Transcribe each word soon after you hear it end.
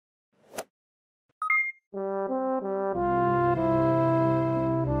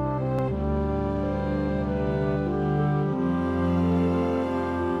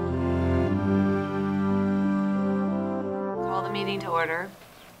order.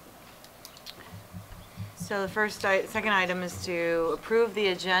 So the second item is to approve the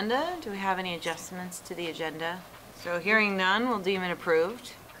agenda. Do we have any adjustments to the agenda? So hearing none, we'll deem it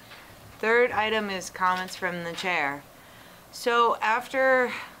approved. Third item is comments from the chair. So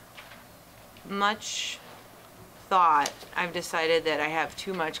after much thought, I've decided that I have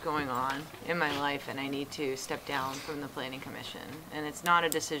too much going on in my life and I need to step down from the Planning Commission. And it's not a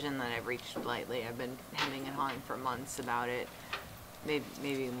decision that I've reached lightly. I've been hemming and hawing for months about it,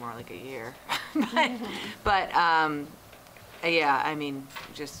 maybe more like a year. but yeah, I mean,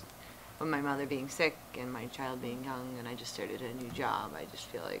 just with my mother being sick and my child being young and I just started a new job, I just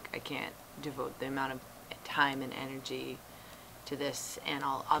feel like I can't devote the amount of time and energy to this and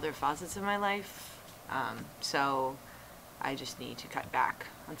all other facets of my life. So I just need to cut back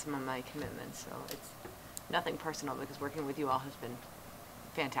on some of my commitments. So it's nothing personal because working with you all has been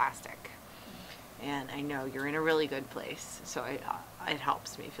fantastic. And I know you're in a really good place. So it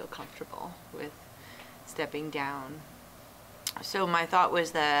helps me feel comfortable with stepping down. So my thought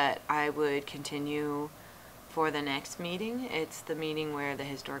was that I would continue for the next meeting. It's the meeting where the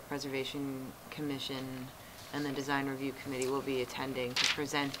Historic Preservation Commission and the Design Review Committee will be attending to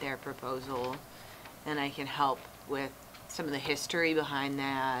present their proposal. And I can help with some of the history behind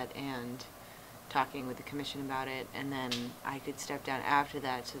that and talking with the commission about it. And then I could step down after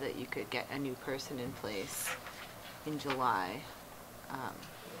that so that you could get a new person in place in July.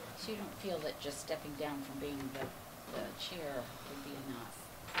 So you don't feel that just stepping down from being the chair would be enough?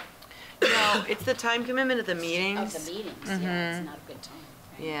 No, it's the time commitment of the meetings. Of the meetings, yeah, it's not a good time.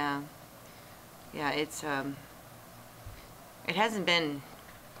 Right? Yeah. Yeah, it's, it hasn't been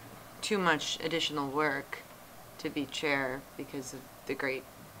too much additional work to be chair because of the great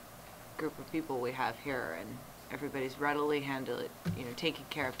group of people we have here, and everybody's readily taking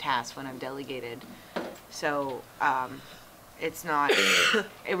care of tasks when I'm delegated. So it's not,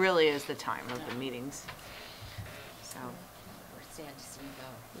 it really is the time of the meetings. So we're sad to see you go.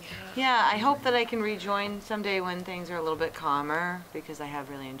 yeah, I hope that I can rejoin someday when things are a little bit calmer because I have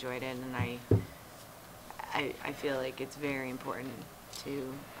really enjoyed it, and I feel like it's very important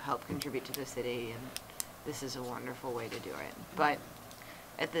to help contribute to the city, and this is a wonderful way to do it. But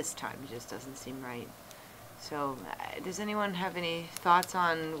at this time, it just doesn't seem right. So does anyone have any thoughts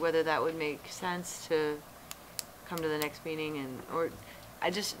on whether that would make sense to come to the next meeting?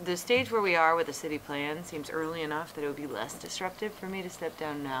 The stage where we are with the city plan seems early enough that it would be less disruptive for me to step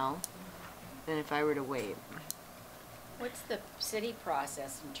down now than if I were to wait. What's the city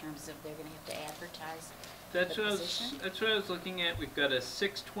process in terms of they're going to have to advertise? That's what I was looking at. We've got a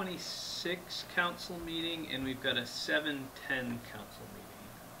 6:26 council meeting and we've got a 7:10 council meeting.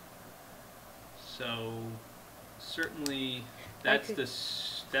 So certainly that's the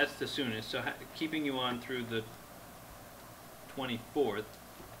soonest. So keeping you on through the 24th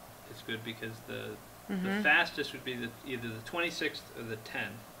is good because the fastest would be either the 26th or the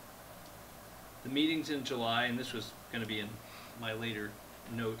 10th. The meeting's in July, and this was going to be in my later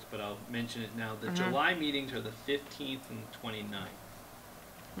notes, but I'll mention it now. The July meetings are the 15th and the 29th.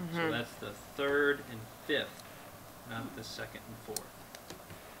 So that's the 3rd and 5th, not the 2nd and 4th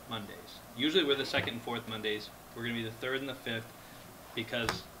Mondays. Usually we're the 2nd and 4th Mondays. We're going to be the 3rd and the 5th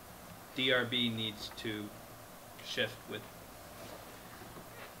because DRB needs to shift with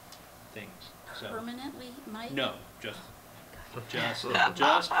things. So Permanently, Mike? no, just for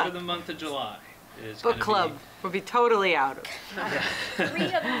the month of July. Book club would be totally out of.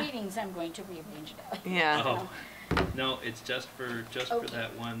 3 other meetings I'm going to rearrange it out. Yeah. Oh. No, it's just for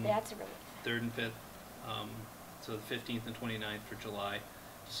that one. That's really 3rd and 5th. So the 15th and 29th for July.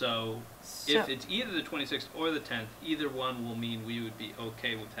 So if it's either the 26th or the 10th, either one will mean we would be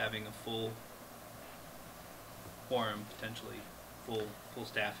okay with having a full quorum, potentially full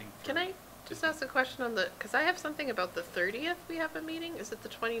staffing. Can I just ask a question on because I have something about the 30th we have a meeting. Is it the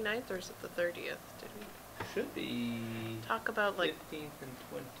 29th or is it the 30th? Did we should be talk about like 15th and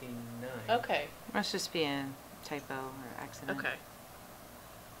 29th. Okay. Must just be a typo or accident. Okay.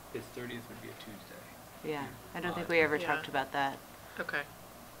 His 30th would be a Tuesday. Yeah, I don't think we ever talked about that. Okay.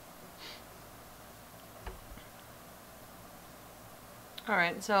 All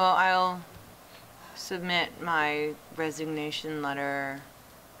right, so I'll submit my resignation letter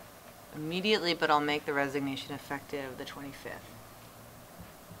immediately, but I'll make the resignation effective the 25th.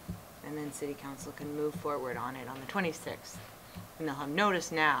 And then City Council can move forward on it on the 26th. And they'll have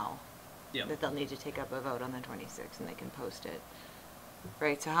notice now that they'll need to take up a vote on the 26th, and they can post it.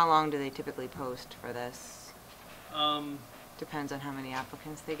 Right, so how long do they typically post for this? Depends on how many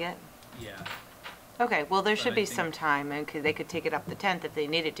applicants they get? Yeah. Okay, well there should be some time, and they could take it up the 10th if they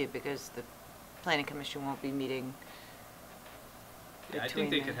needed to, because the Planning Commission won't be meeting Yeah, I between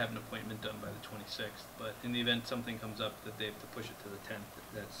think they the- could have an appointment done by the 26th, but in the event something comes up that they have to push it to the 10th,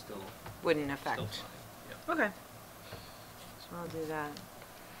 that's still Wouldn't affect. fine. Yeah. Okay. So I'll do that.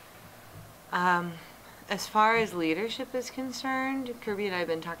 As far as leadership is concerned, Kirby and I have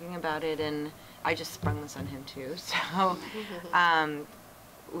been talking about it, and I just sprung this on him too. So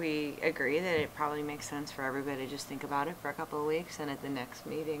we agree that it probably makes sense for everybody to just think about it for a couple of weeks, and at the next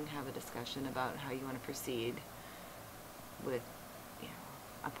meeting have a discussion about how you want to proceed with, you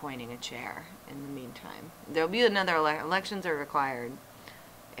know, appointing a chair in the meantime. There'll be another elections are required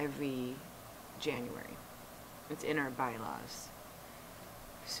every January. It's in our bylaws.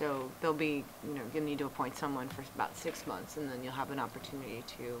 So there'll be, you know, you'll need to appoint someone for about 6 months, and then you'll have an opportunity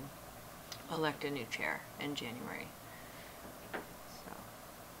to elect a new chair in January. So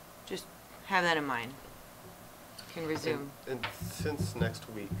just have that in mind. Can resume. And since next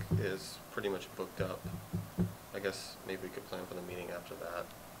week is pretty much booked up, I guess maybe we could plan for the meeting after that,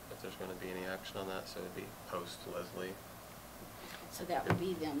 if there's going to be any action on that, so it'd be post Leslie. So that would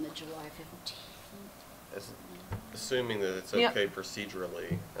be then the July 15th. Assuming that it's Yep. okay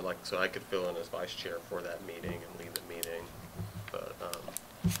procedurally, and like, so I could fill in as vice chair for that meeting and lead the meeting, but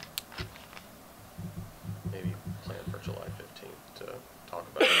maybe plan for July 15th to talk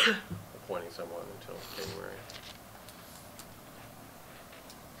about appointing someone until January.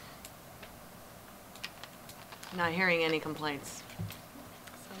 Not hearing any complaints.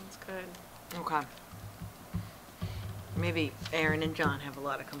 Sounds good. Okay. Maybe Aaron and John have a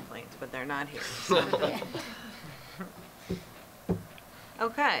lot of complaints, but they're not here. So.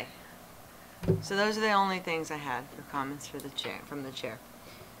 Okay. So those are the only things I had for comments for the chair, from the chair.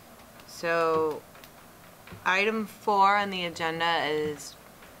 So item 4 on the agenda is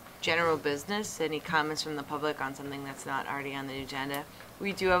general business. Any comments from the public on something that's not already on the agenda?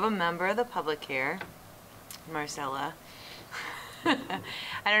 We do have a member of the public here, Marcella. I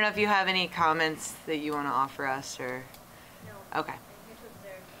don't know if you have any comments that you want to offer us, or... No. Okay.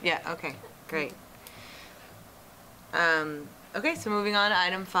 Yeah, okay, great. Okay, so moving on to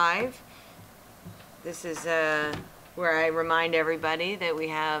item 5. This is where I remind everybody that we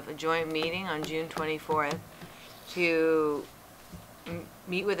have a joint meeting on June 24th to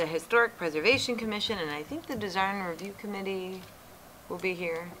meet with the Historic Preservation Commission, and I think the Design Review Committee will be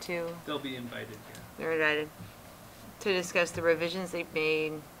here too. They'll be invited here. They're invited to discuss the revisions they've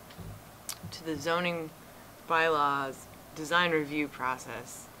made to the zoning bylaws design review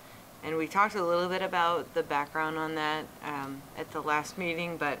process. And we talked a little bit about the background on that at the last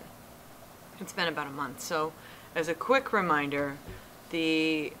meeting, but it's been about a month. So as a quick reminder,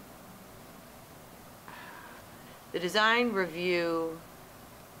 the design review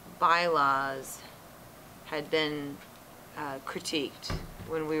bylaws had been critiqued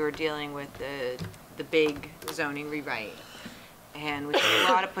when we were dealing with the big zoning rewrite. And we had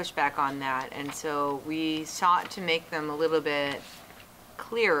a lot of pushback on that, and so we sought to make them a little bit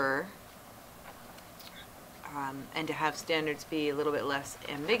clearer and to have standards be a little bit less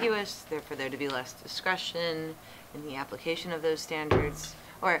ambiguous, therefore there to be less discretion in the application of those standards,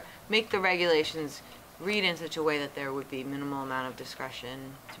 or make the regulations read in such a way that there would be minimal amount of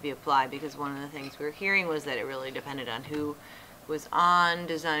discretion to be applied, because one of the things we were hearing was that it really depended on who was on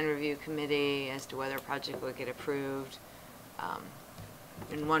design review committee as to whether a project would get approved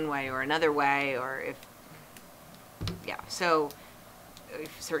in one way or another way, or if, yeah, so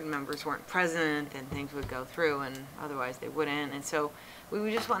if certain members weren't present, then things would go through, and otherwise they wouldn't. And so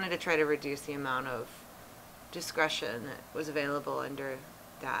we just wanted to try to reduce the amount of discretion that was available under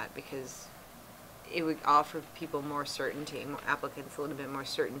that, because it would offer people more certainty, more applicants a little bit more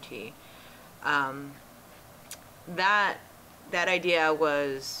certainty. That idea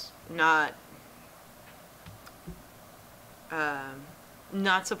was not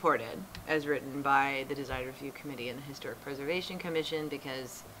supported as written by the Design Review Committee and the Historic Preservation Commission,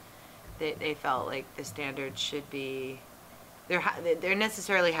 because they felt like the standards should be, there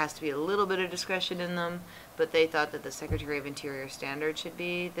necessarily has to be a little bit of discretion in them, but they thought that the Secretary of Interior standard should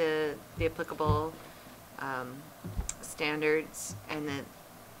be the applicable standards, and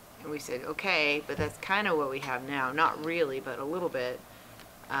we said, okay, but that's kind of what we have now. Not really, but a little bit.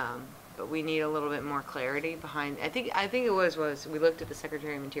 But we need a little bit more clarity behind. I think it was we looked at the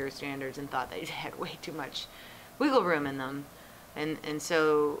Secretary of Interior standards and thought they had way too much wiggle room in them, and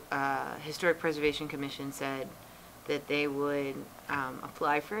so Historic Preservation Commission said that they would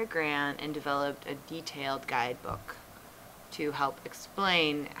apply for a grant and develop a detailed guidebook to help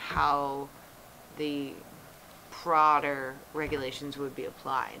explain how the broader regulations would be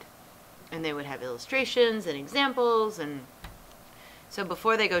applied, and they would have illustrations and examples, and So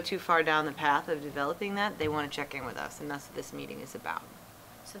before they go too far down the path of developing that, they want to check in with us, and that's what this meeting is about.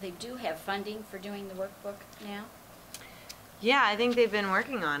 So they do have funding for doing the workbook now? Yeah, I think they've been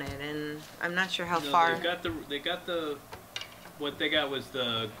working on it, and I'm not sure how No, far. what they got was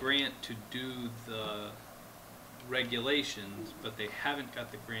the grant to do the regulations, but they haven't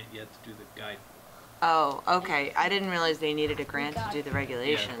got the grant yet to do the guidebook. Oh, okay. I didn't realize they needed a grant to do the We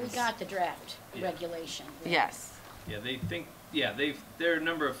regulations. got the draft Yeah. regulation. right? Yes. Yeah, they think, yeah, there are a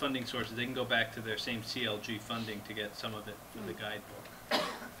number of funding sources. They can go back to their same CLG funding to get some of it for the guidebook.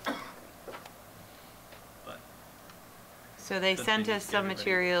 But, So they But sent they us need some everybody.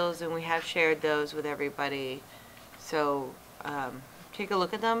 materials, and we have shared those with everybody. So take a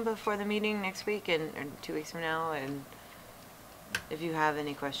look at them before the meeting next week and 2 weeks from now, and if you have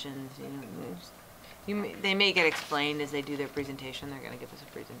any questions, they may get explained as they do their presentation. They're going to give us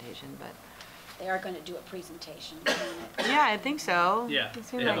a presentation, but They are going to do a presentation. on it. yeah, I think so. yeah, It they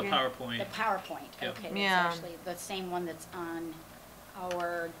seemed have a like it. PowerPoint. The PowerPoint, Yep. okay, Yeah. that's actually the same one that's on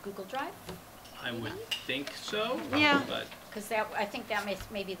our Google Drive? I would think so. Yeah. But Because I think that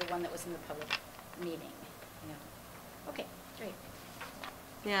may be the one that was in the public meeting. Yeah. Okay, great.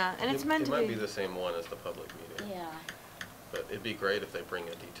 Yeah, and it's meant It to might be the same one as the public meeting. Yeah, But it'd be great if they bring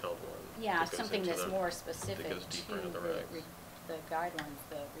a detailed one. yeah, that goes something into that's the- more specific goes to deeper into the regs. the guidelines,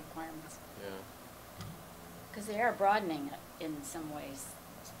 the requirements. Yeah. Because they are broadening it in some ways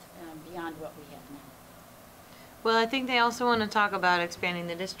beyond what we have now. Well, I think they also want to talk about expanding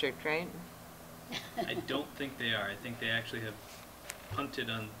the district, right? I don't think they are. I think they actually have punted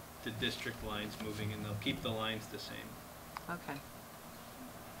on the district lines moving, and they'll keep the lines the same. Okay.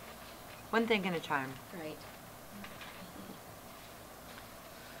 One thing at a time. Right.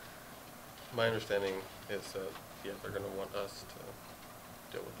 My understanding is that, yeah, they're gonna want us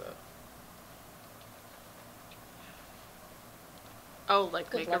to deal with that. Oh, like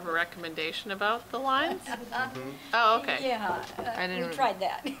Good make luck. a recommendation about the lines? Mm-hmm. Oh, okay. Yeah, I didn't- we tried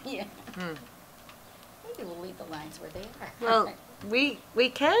that, yeah. Hmm. Maybe we'll leave the lines where they are. Well, we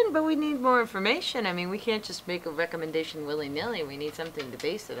can, but we need more information. I mean, we can't just make a recommendation willy-nilly. We need something to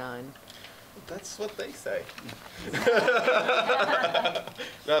base it on. That's what they say.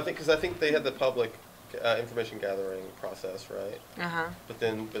 No, I think they had the public information gathering process, right? Uh-huh. But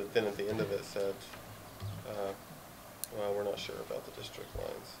then at the end of it said, well, we're not sure about the district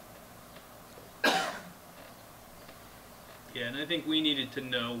lines. Yeah, and I think we needed to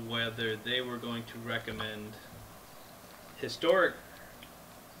know whether they were going to recommend historic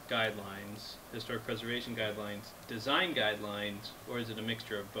guidelines, historic preservation guidelines, design guidelines, or is it a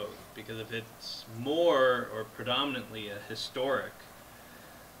mixture of both? Because if it's more or predominantly a historic,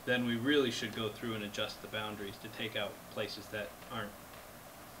 then we really should go through and adjust the boundaries to take out places that aren't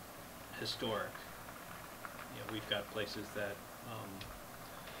historic. You know, we've got places that,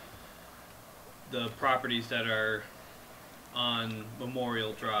 the properties that are on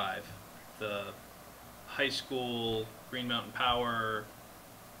Memorial Drive, the high school, Green Mountain Power,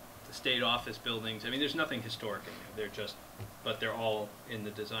 the state office buildings. I mean, there's nothing historic in there. But they're all in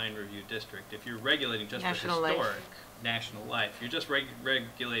the design review district. If you're regulating just National for Life. historic, national life, you're just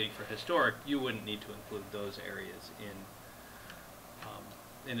regulating for historic, you wouldn't need to include those areas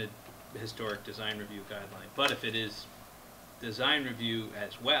in a historic design review guideline. But if it is design review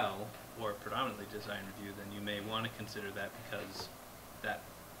as well, or predominantly design review, then you may want to consider that because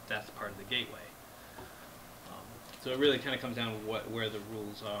that's part of the gateway. So it really kind of comes down to where the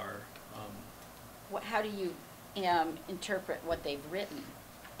rules are. How do you interpret what they've written?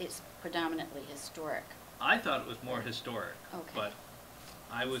 It's predominantly historic. I thought it was more historic, Okay. but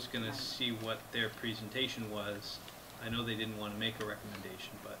I was going to see what their presentation was. I know they didn't want to make a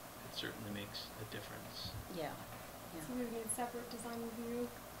recommendation, but it certainly makes a difference. Yeah, So we would need separate design review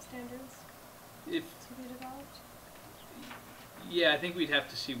standards If to be developed? Yeah, I think we'd have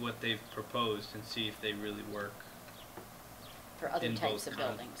to see what they've proposed and see if they really work for other in types both of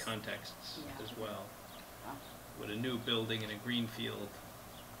buildings. contexts Yeah. as well. Oh. Would a new building in a green field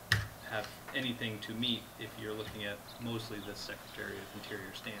have anything to meet if you're looking at mostly the Secretary of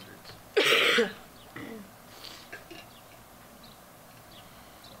Interior standards?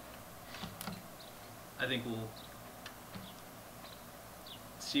 I think we'll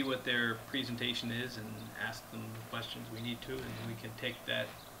see what their presentation is and ask them the questions we need to, and we can take that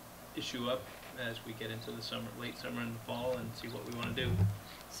issue up as we get into the summer, late summer and the fall, and see what we want to do.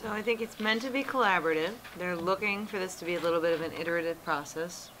 So I think it's meant to be collaborative. They're looking for this to be a little bit of an iterative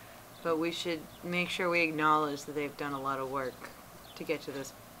process, but we should make sure we acknowledge that they've done a lot of work to get to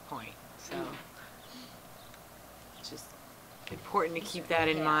this point. So it's just important to keep that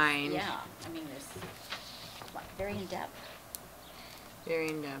in mind. Yeah, I mean, there's very in-depth. Very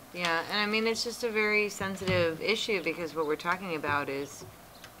in-depth, yeah, and I mean, it's just a very sensitive issue because what we're talking about is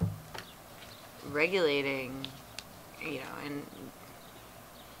regulating, you know, and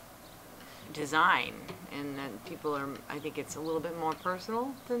design, and that people are, I think it's a little bit more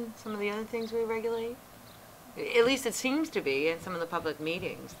personal than some of the other things we regulate. At least it seems to be in some of the public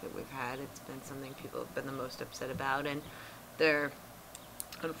meetings that we've had. It's been something people have been the most upset about, and there,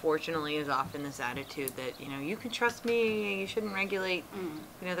 unfortunately, is often this attitude that, you know, you can trust me, you shouldn't regulate,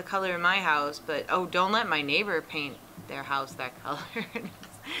 you know, the color in my house, but, oh, don't let my neighbor paint their house that color.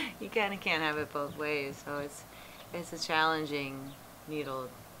 You kind of can't have it both ways, so it's a challenging needle,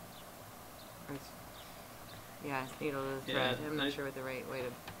 or it's needle to the thread. Yeah, I'm not sure what the right way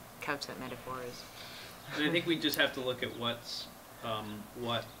to couch that metaphor is. And I think we just have to look at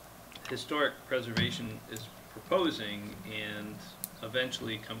what historic preservation is proposing and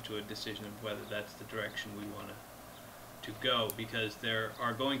eventually come to a decision of whether that's the direction we want to go, because there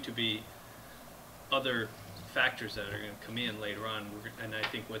are going to be other factors that are going to come in later on, and I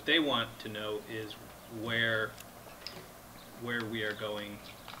think what they want to know is where we are going,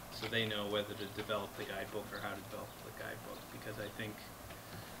 so they know whether to develop the guidebook or how to develop the guidebook. Because I think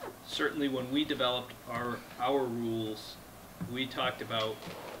certainly when we developed our rules, we talked about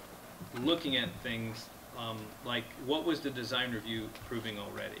looking at things like what was the design review proving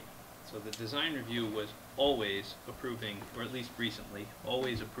already. So the design review was always approving, or at least recently,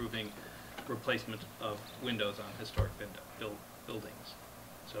 always approving replacement of windows on historic buildings.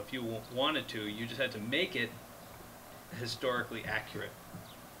 So if you wanted to, you just had to make it historically accurate,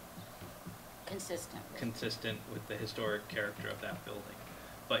 consistent with the historic character of that building.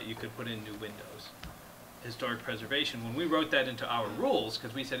 But you could put in new windows. Historic preservation, when we wrote that into our rules,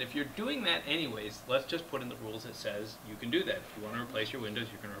 because we said if you're doing that anyways, let's just put in the rules that says you can do that. If you want to replace your windows,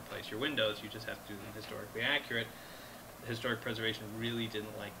 you can replace your windows. You just have to do them historically accurate. Historic preservation really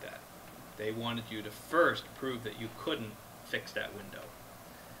didn't like that. They wanted you to first prove that you couldn't fix that window,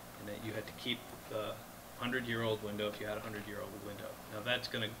 and that you had to keep the 100-year-old window if you had a 100-year-old window. Now that's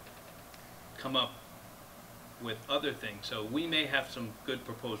going to come up with other things. So we may have some good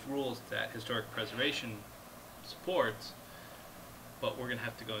proposed rules that historic preservation supports, but we're going to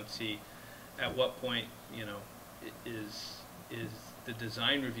have to go and see at what point, you know, is the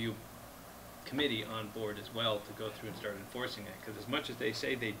design review committee on board as well to go through and start enforcing it. Because as much as they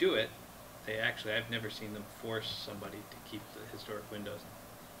say they do it, they actually, I've never seen them force somebody to keep the historic windows,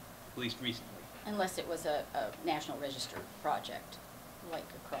 at least recently. Unless it was a National Register project, like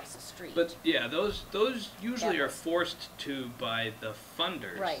across the street. But yeah, those usually are forced to by the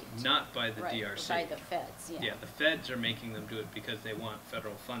funders, right, not by the right, DRC. By the feds, yeah. Yeah, the feds are making them do it because they want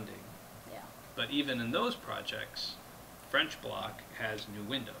federal funding. Yeah. But even in those projects, French Bloc has new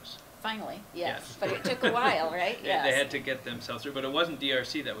windows. Finally, yes. Yes. But it took a while, right? Yes. They had to get themselves through, but it wasn't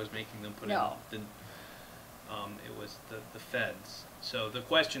DRC that was making them put No. in. It was the feds. So the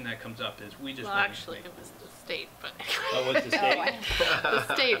question that comes up is, we just Well, wanted actually, to it make, was the state, but oh, it was the state?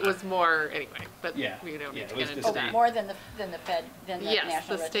 the state was more, anyway, but Yeah, we don't yeah, need to it get was into the Oh, state. that. more than the Fed, than the Yes,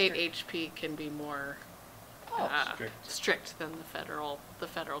 National the Register. state HP can be more Oh. Strict. than the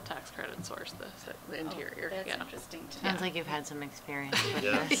federal tax credit source, the interior, That's yeah. interesting to Sounds know. like you've had some experience with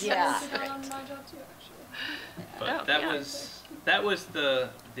Yeah. this. Yeah. This is on my job too, actually. But Oh, that yeah. was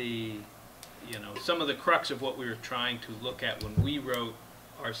the you know, some of the crux of what we were trying to look at when we wrote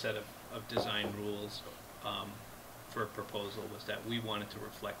our set of design rules for a proposal, was that we wanted to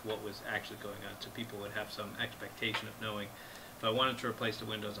reflect what was actually going on, so people would have some expectation of knowing if I wanted to replace the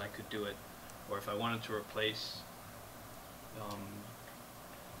windows, I could do it, or if I wanted to replace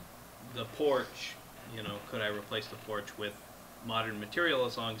the porch, you know, could I replace the porch with modern material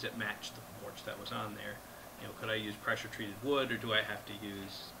as long as it matched the porch that was on there? You know, could I use pressure treated wood, or do I have to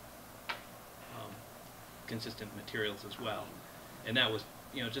use consistent materials as well? And that was,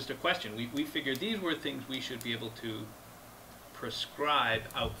 you know, just a question. We figured these were things we should be able to prescribe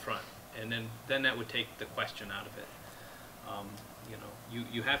out front, and then that would take the question out of it. You know,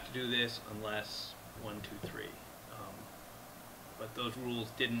 you have to do this unless 1, 2, 3. But those rules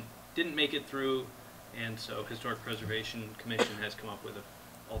didn't make it through, and so Historic Preservation Commission has come up with an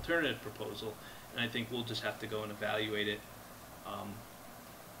alternative proposal, and I think we'll just have to go and evaluate it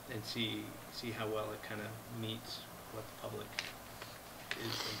and see how well it kind of meets what the public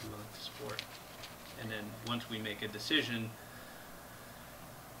is going to be willing to support. And then once we make a decision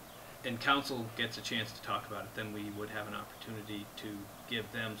and council gets a chance to talk about it, then we would have an opportunity to give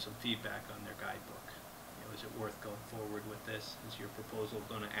them some feedback on their guidebook. You know, is it worth going forward with this? Is your proposal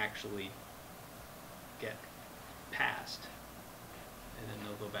going to actually get passed? And then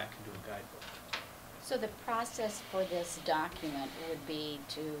they'll go back and do a guidebook. So the process for this document would be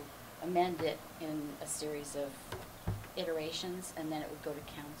to amend it in a series of iterations, and then it would go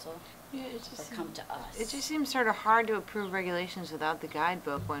to council, Yeah, or come to us? It just seems sort of hard to approve regulations without the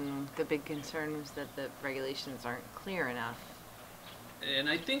guidebook when the big concern was that the regulations aren't clear enough. And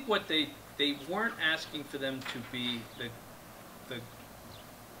I think what they weren't asking for them to be, the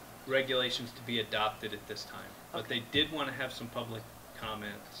regulations to be adopted at this time. But they did want to have some public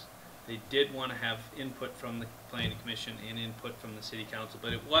comments. They did want to have input from the planning commission and input from the city council,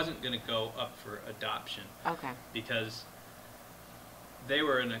 but it wasn't going to go up for adoption. Okay. Because they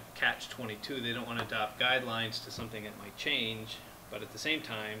were in a catch-22. They don't want to adopt guidelines to something that might change, but at the same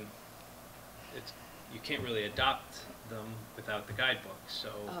time, you can't really adopt them without the guidebook. So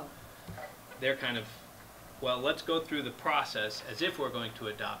they're kind of, well, let's go through the process as if we're going to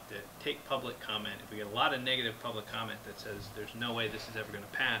adopt it, take public comment. If we get a lot of negative public comment that says there's no way this is ever going to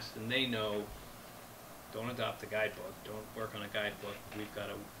pass, then they know, don't adopt the guidebook, don't work on a guidebook, we've got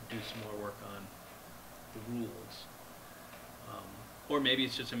to do some more work on the rules. Or maybe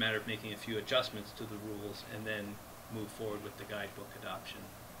it's just a matter of making a few adjustments to the rules and then move forward with the guidebook adoption.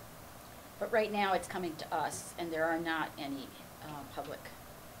 But right now, it's coming to us, and there are not any public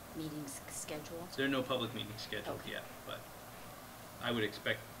meetings scheduled? There are no public meetings scheduled yet, but I would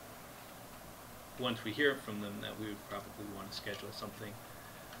expect once we hear from them that we would probably want to schedule something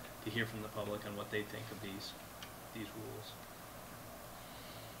to hear from the public on what they think of these rules.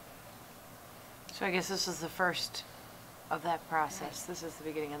 So I guess this is the first of that process. This is the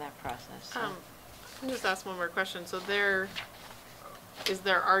beginning of that process. So. I can just ask one more question. So is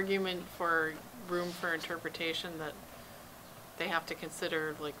there argument for room for interpretation that they have to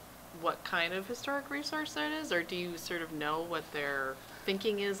consider, like, what kind of historic resource that is? Or do you sort of know what their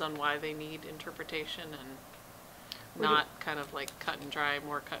thinking is on why they need interpretation and not kind of like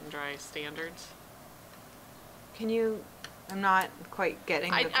more cut and dry standards? Can you, I'm not quite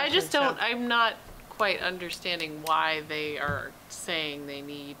getting the I just question, don't, so- I'm not quite understanding why they are saying they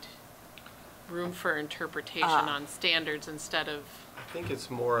need room for interpretation on standards instead of. I think it's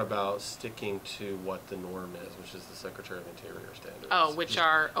more about sticking to what the norm is, which is the Secretary of Interior standards. Oh, which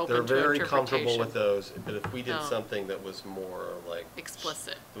are open to They're very interpretation. comfortable with those, but if we did Oh. something that was more like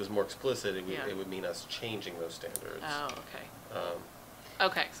Explicit. it was more explicit, it would, Yeah. it would mean us changing those standards. Oh, okay. Um,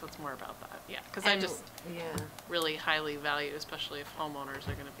 Okay, so it's more about that, yeah. Because I And- just yeah. really highly value, especially if homeowners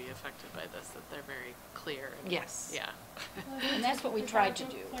are going to be affected by this, that they're very clear. And, Yes. Yeah. And that's what we tried to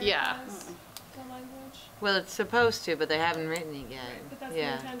do. Yeah. The language. Well, it's supposed to, but they haven't written it yet. But that's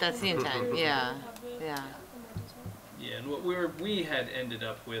Yeah, the intent. that's the intent, yeah, yeah. Yeah, and what we had ended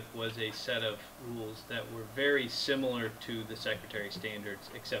up with was a set of rules that were very similar to the Secretary standards,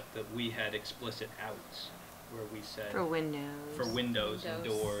 except that we had explicit outs, where we said For windows. for windows and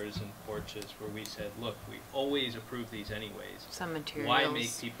Windows. doors and porches, where we said, look, we always approve these anyways. Some materials. Why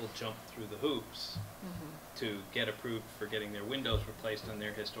make people jump through the hoops Mhm. to get approved for getting their windows replaced on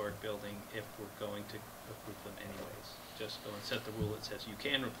their historic building if we're going to approve them anyways? Just go and set the rule that says you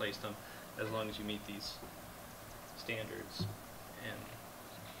can replace them as long as you meet these standards. And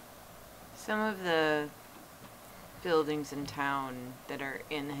Some of the buildings in town that are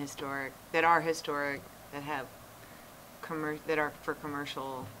in the historic, that are historic, that have that are for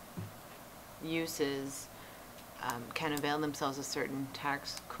commercial uses, can avail themselves of certain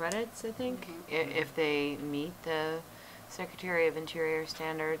tax credits, I think, if they meet the Secretary of Interior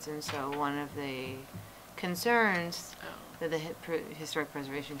standards. And so one of the concerns Oh. that the Historic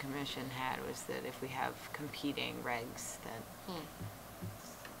Preservation Commission had was that if we have competing regs, that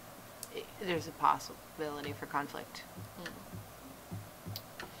there's a possibility for conflict,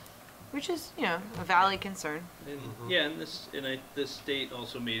 which is, you know, a valid concern. And, Mhm. yeah, and the state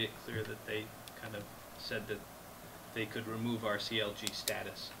also made it clear that they kind of said that they could remove our CLG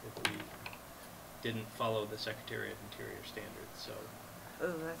status if we didn't follow the Secretary of Interior standards. So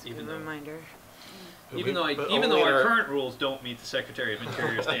Oh, that's a Even good though- reminder. But even though but even only though in our current rules don't meet the Secretary of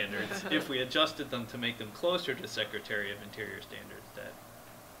Interior standards, if we adjusted them to make them closer to Secretary of Interior standards, that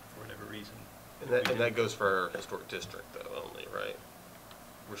for whatever reason. and that goes for our historic district though only, right?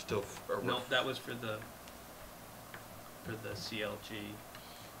 We're still. No, that was for the CLG.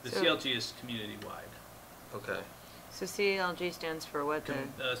 The So- CLG is community wide. Okay. So CLG stands for what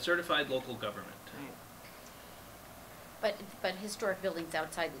the? Certified local government. Right. But historic buildings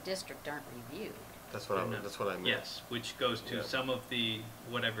outside the district aren't reviewed. That's what I meant. Yes, which goes to Yeah. some of the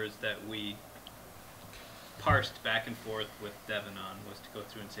whatevers that we parsed back and forth with Devin on, was to go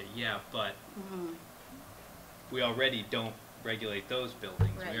through and say, yeah, but we already don't regulate those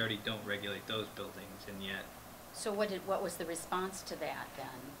buildings. Right. We already don't regulate those buildings, and yet So what was the response to that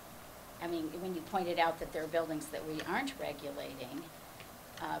then? I mean, when you pointed out that there are buildings that we aren't regulating,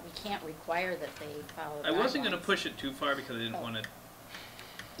 we can't require that they follow I wasn't going to guidelines. push it too far because I didn't want to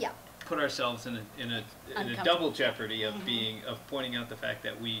Yeah, put ourselves in a Uncomfortable. double jeopardy of pointing out the fact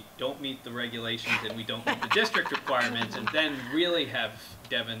that we don't meet the regulations and we don't meet the district requiremements, and then really have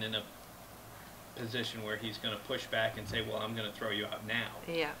Devin in a position where he's going to push back and say, well, I'm going to throw you out now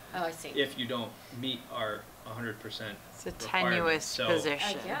Yeah, oh, I see. if you don't meet our 100% it's a requirements. tenuous So I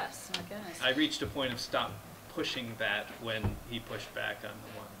position. guess, my goodness. I reached a point of stop pushing that when he pushed back on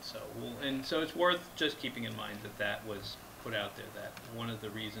the one. So so it's worth just keeping in mind that that was put out there, that one of the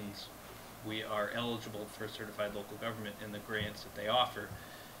reasons we are eligible for certified local government and the grants that they offer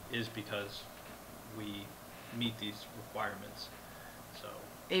is because we meet these requirements. So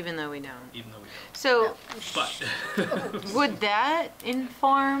Even though we don't. even though we don't, So, but would that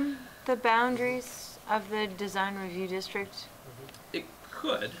inform the boundaries of the design review district? it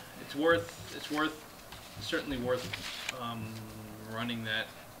could. It's certainly worth running that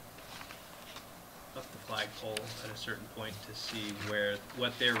up the flagpole at a certain point to see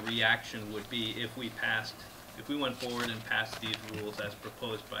what their reaction would be if we went forward and passed these rules as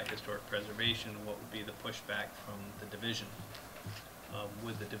proposed by historic preservation. What would be the pushback from the division?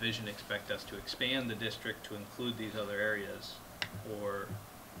 Would the division expect us to expand the district to include these other areas, or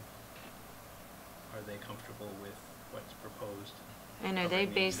are they comfortable with what's proposed? And are they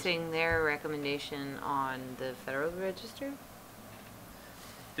basing their recommendation on the Federal Register?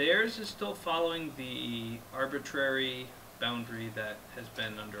 Theirs is still following the arbitrary boundary that has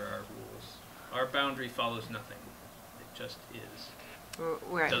been under our rules. Our boundary follows nothing. It just is.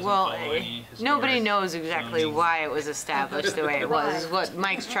 Right. Doesn't Well, follow any nobody historic knows exactly zoning. why it was established the way it was, is what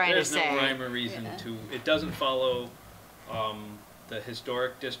Mike's trying to There's no say. rhyme or reason Yeah. to, it doesn't follow the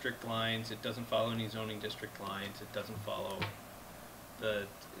historic district lines, it doesn't follow any zoning district lines, it doesn't follow the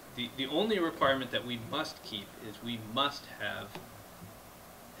only requirement that we must keep is we must have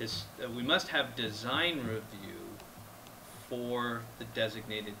design review for the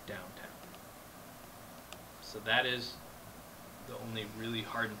designated downtown. So that is the only really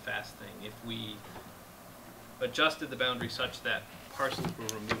hard and fast thing. If we adjusted the boundary such that parcels were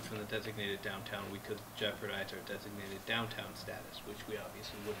removed from the designated downtown, we could jeopardize our designated downtown status, which we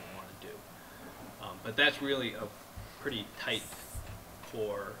obviously wouldn't want to do. But that's really a pretty tight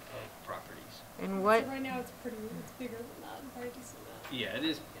core of properties. And what, So right now it's bigger than that, by a decent amount. Yeah, it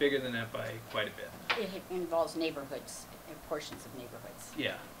is bigger than that by quite a bit. It involves neighborhoods, portions of neighborhoods.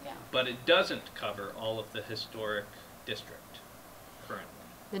 Yeah, Yeah. but it doesn't cover all of the historic district currently.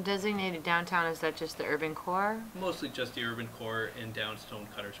 the designated downtown, is that just the urban core? Mostly just the urban core and down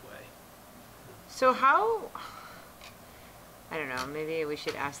Stonecutters Way. So how, I don't know, maybe we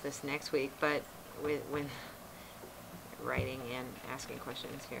should ask this next week, but with writing and asking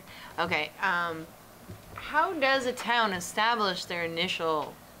questions here. Okay, how does a town establish their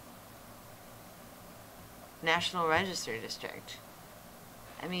initial National Register district?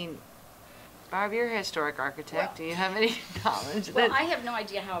 I mean, Barb, you're a historic architect. Do you have any knowledge Well, that? I have no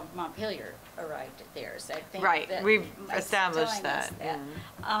idea how Montpelier arrived at theirs. I think Right, that we've Mike's established telling us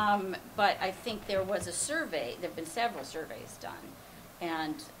that, But I think there was a survey, there've been several surveys done,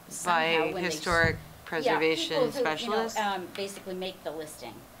 and By somehow when historic preservation yeah, people who, specialists? basically make the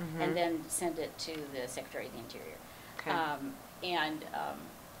listing Mhm. and then send it to the Secretary of the Interior. Okay.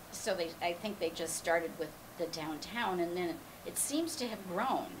 So I think they just started with the downtown, and then it seems to have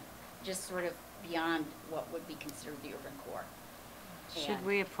grown, just sort of beyond what would be considered the urban core. Should And-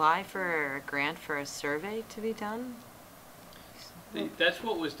 we apply for a grant for a survey to be done? That's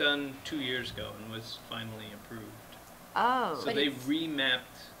what was done 2 years ago and was finally approved. Oh. So But they it's-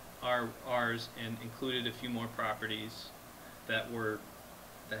 remapped ours and included a few more properties that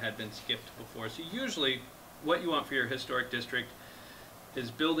had been skipped before. So usually, what you want for your historic district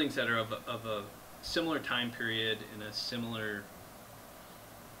is buildings that are of a similar time period in a similar,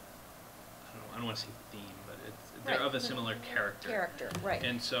 I don't want to say theme, but they're Right. of a similar character. Character, right.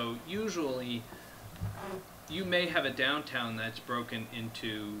 And so usually, you may have a downtown that's broken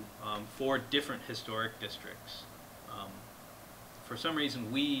into 4 different historic districts. For some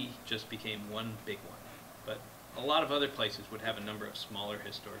reason, we just became one big one. But a lot of other places would have a number of smaller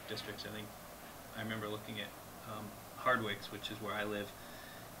historic districts. I remember looking at Hardwicks, which is where I live,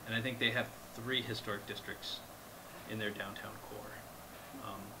 and I think they have 3 historic districts in their downtown core.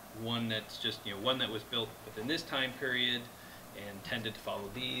 One that's just, one that was built within this time period and tended to follow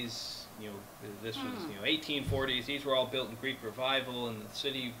these. This was, 1840s. These were all built in Greek Revival, and the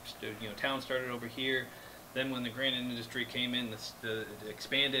city, town started over here. Then when the granite industry came in, it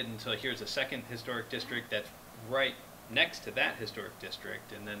expanded until here's a second historic district that's right next to that historic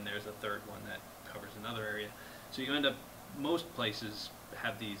district, and then there's a third one that covers another area. So you end up, most places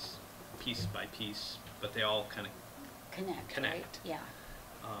have these piece by piece, but they all kind of Connect, right? connect. Yeah.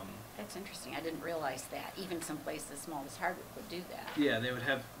 That's interesting. I didn't realize that. Even some places as small as Hardwick would do that. Yeah, they would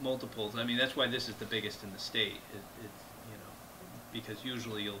have multiples. I mean, that's why this is the biggest in the state. It's, you know, because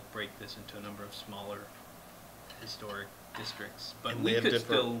usually you'll break this into a number of smaller historic districts. But And we they have could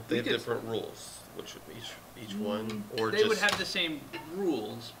different, still, they we have could, different rules, which would each one, or they just. would have the same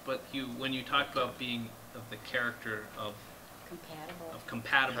rules, but when you talk about being of the character of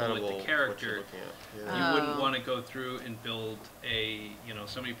compatible with the what you're character, looking at, you yeah. wouldn't want to go through and build a, you know,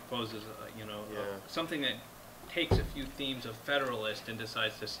 somebody proposes, you know, Yeah. something that takes a few themes of Federalist and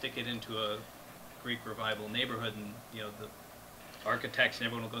decides to stick it into a Greek Revival neighborhood, and, you know, the architects and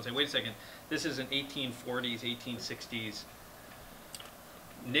everyone will go and say, wait a second, this is an 1840s, 1860s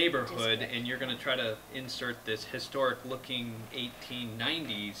neighborhood, District. and you're going to try to insert this historic-looking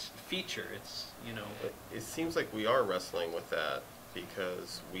 1890s feature. It's, you know, It seems like we are wrestling with that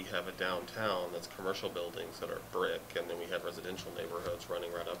because we have a downtown that's commercial buildings that are brick, and then we have residential neighborhoods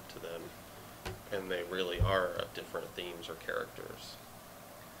running right up to them, and they really are different themes or characters.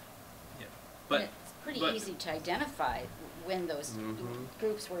 yeah. And But it's pretty but- easy to identify when those Mhm.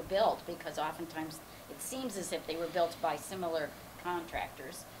 groups were built, because oftentimes it seems as if they were built by similar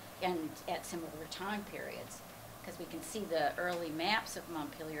contractors and at similar time periods. Because we can see the early maps of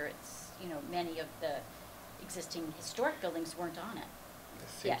Montpelier, it's, you know, many of the existing historic buildings weren't on it.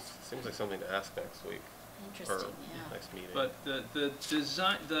 It Yeah. seems like something to ask next week, or Interesting, yeah. next meeting. But the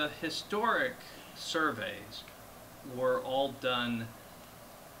design, the historic surveys were all done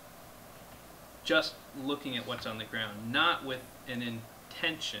just looking at what's on the ground, not with an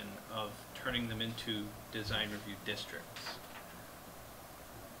intention of turning them into design review districts.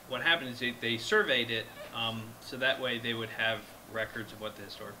 What happened is they surveyed it, so that way they would have records of what the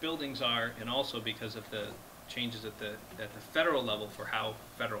historic buildings are, and also because of the changes at the federal level for how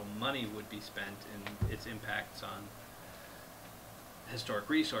federal money would be spent and its impacts on historic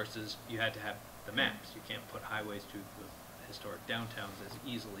resources, you had to have the maps. You can't put highways to the historic downtowns as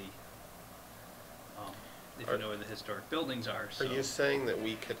easily if you know where the historic buildings are. So. Are you saying that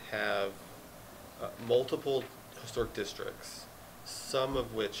we could have multiple historic districts, some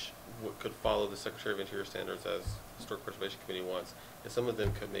of which could follow the Secretary of Interior standards as Historic Preservation Committee wants, and some of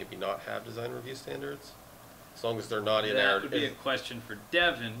them could maybe not have design review standards? As long as they're not in our... That would be a question for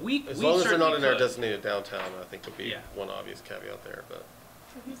Devin. As long as they're not in our could. designated downtown, I think would be Yeah. one obvious caveat there, but...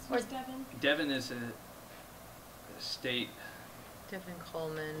 So who's Or- Devin? Devin is a state. Devin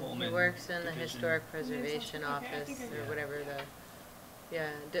Coleman, he Coleman works in the Division. Historic Preservation Okay, I Office, think I or know. whatever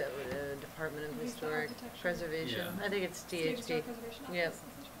Department of He's the Historic architecture. Preservation, Yeah. I think it's State DHD. Historic Preservation Office,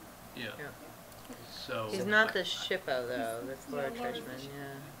 Yep. Yeah. Yeah. So. He's not the SHPO though, that's Yeah, Laura Laura's the Trishman, SHPO.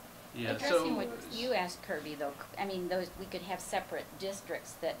 yeah. Yeah. Addressing So. what you asked, Kirby, though, I mean, we could have separate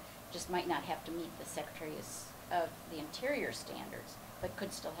districts that just might not have to meet the Secretary of the Interior standards, but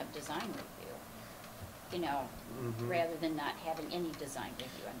could still have design review, you know, Mhm. rather than not having any design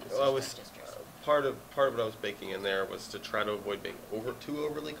review on those Well, historic districts. part of what I was baking in there was to try to avoid being too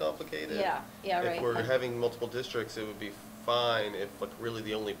overly complicated. Yeah, right. If we're having multiple districts, it would be fine if like really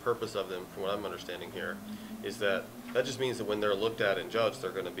the only purpose of them, from what I'm understanding here, is that just means that when they're looked at and judged,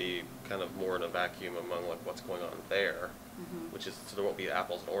 they're going to be kind of more in a vacuum among like what's going on there, which is so there won't be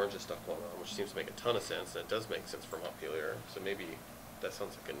apples and oranges stuff going on, which seems to make a ton of sense, and it does make sense for Montpelier. So maybe that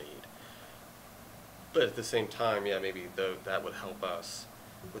sounds like a need. But at the same time, yeah, maybe that would help us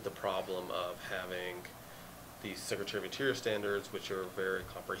with the problem of having these Secretary of Interior standards, which are very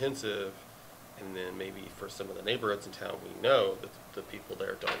comprehensive, and then maybe for some of the neighborhoods in town, we know that the people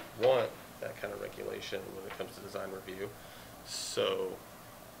there don't want that kind of regulation when it comes to design review. So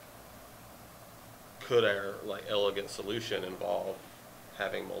could our like elegant solution involve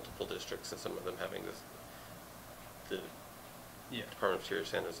having multiple districts and some of them having the Yeah. Department of Interior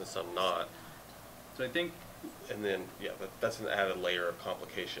standards and some not? So I think. And then, yeah, that's an added layer of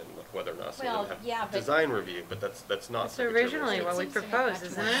complication, like whether or not some Well, of them have yeah, but- design review, but that's not. That's Secretary of originally Interior. what we Seems to have proposed,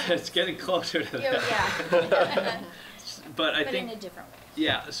 much isn't more. it? It's getting closer to that. Yeah. But I But think. in a different way.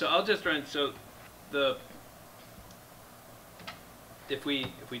 Yeah, so I'll just run, so if we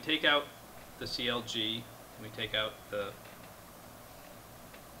take out the CLG, and we take out the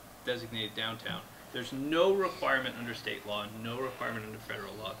designated downtown, there's no requirement under state law, no requirement under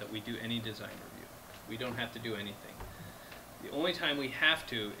federal law that we do any design review. We don't have to do anything. The only time we have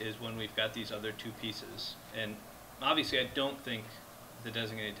to is when we've got these other two pieces. And obviously I don't think the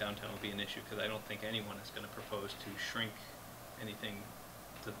designated downtown will be an issue, because I don't think anyone is going to propose to shrink anything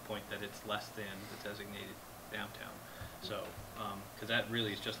to the point that it's less than the designated downtown. So, because that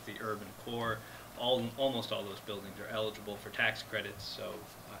really is just the urban core. Almost all those buildings are eligible for tax credits, so,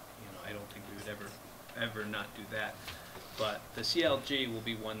 I don't think we would ever not do that. But the CLG will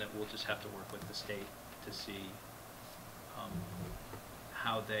be one that we'll just have to work with the state to see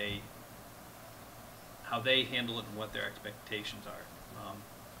how they handle it and what their expectations are.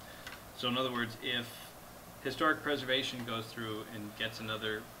 So in other words, if historic preservation goes through and gets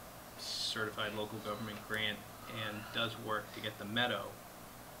another certified local government grant and does work to get the Meadow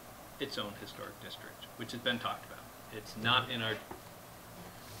its own historic district, which has been talked about. It's not in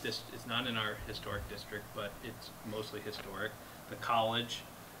our historic district, but it's mostly historic. The college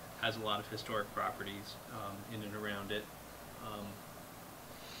has a lot of historic properties in and around it.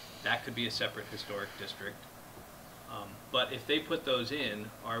 That could be a separate historic district. But if they put those in,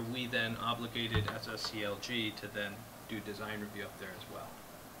 are we then obligated as a CLG to then do design review up there as well?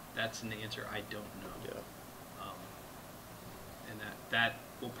 That's an answer I don't know. Yeah. And that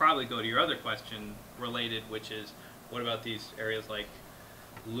will probably go to your other question related, which is, what about these areas like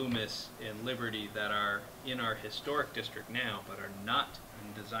Loomis and Liberty that are in our historic district now but are not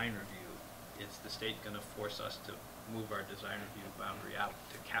in design review? Is the state going to force us to move our design review boundary out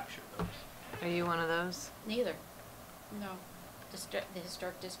to capture those? Are you one of those? Neither. No. The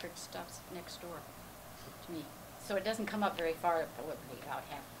historic district stuff's next door to me. So it doesn't come up very far up to Liberty, about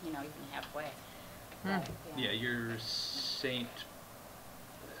half, even halfway. But, Yeah, your St.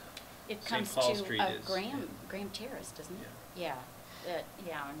 It St. comes Paul to Street is Graham Terrace, doesn't it? Yeah.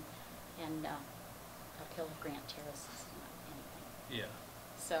 And uphill of Grant Terrace is not anything. Yeah.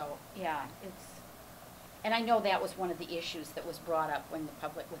 So, yeah, and I know that was one of the issues that was brought up with the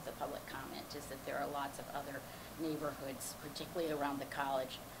public comment, is that there are lots of other neighborhoods, particularly around the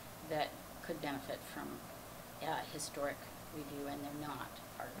college, that could benefit from historic review, and they're not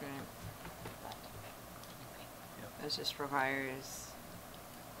part of it. Right. But, anyway. It just requires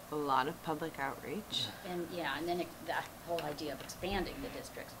a lot of public outreach. And, and then the whole idea of expanding the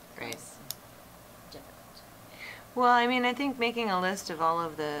districts Right. becomes difficult. Well, I mean, I think making a list of all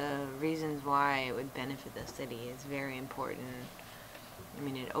of the reasons why it would benefit the city is very important. I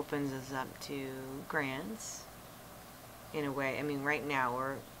mean, it opens us up to grants in a way. I mean, right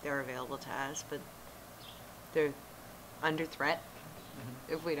now they're available to us, but they're under threat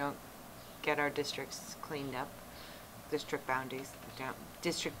if we don't get our districts cleaned up, district boundaries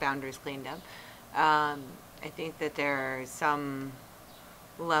cleaned up. I think that there's some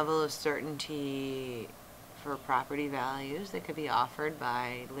level of certainty for property values that could be offered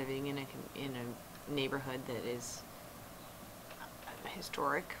by living in a neighborhood that is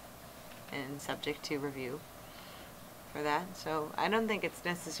historic and subject to review for that. So I don't think it's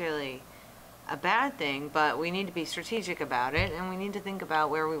necessarily a bad thing, but we need to be strategic about it, and we need to think about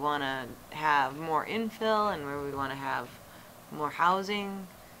where we want to have more infill and where we want to have more housing,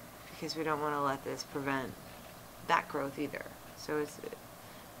 because we don't want to let this prevent that growth either. So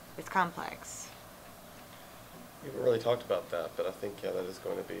it's complex. We haven't really talked about that, but I think, that is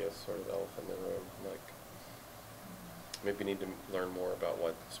going to be a sort of elephant in the room. Like, maybe we need to learn more about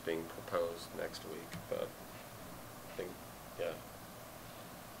what's being proposed next week, but I think,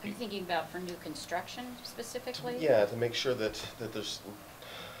 Are you thinking about for new construction specifically? Yeah, to make sure that there's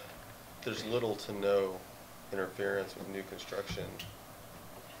little to no interference with new construction,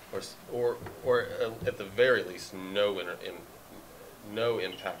 or at the very least no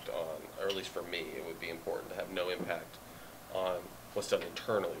impact on, or at least for me, it would be important to have no impact on what's done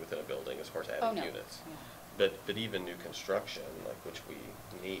internally within a building as far as adding units. Yeah. But even new construction, which we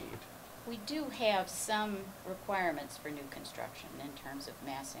need. We do have some requirements for new construction in terms of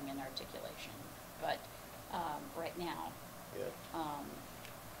massing and articulation, but right now. Yeah.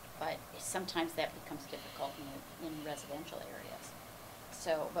 But sometimes that becomes difficult in residential areas.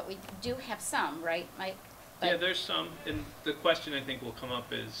 So, but we do have some, right, Mike? Yeah, there's some, and the question I think will come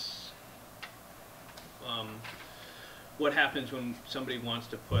up is, what happens when somebody wants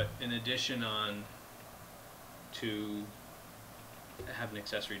to put an addition on to have an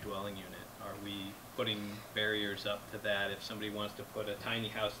accessory dwelling unit? Are we putting barriers up to that? If somebody wants to put a tiny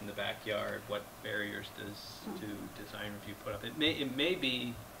house in the backyard, what barriers does design review put up? It may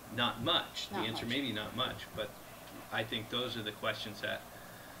be not much. The answer may be not much, but I think those are the questions that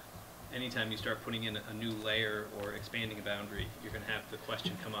anytime you start putting in a new layer or expanding a boundary, you're going to have the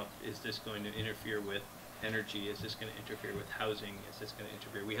question come up, is this going to interfere with energy? Is this going to interfere with housing? Is this going to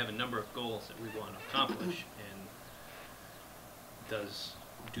interfere? We have a number of goals that we want to accomplish, and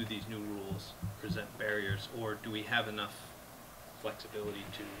do these new rules present barriers, or do we have enough flexibility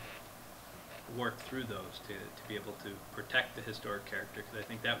to work through those to be able to protect the historic character? Because I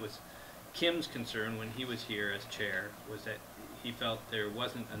think that was Kim's concern when he was here as chair was that he felt there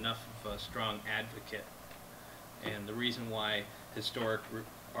wasn't enough of a strong advocate. And the reason why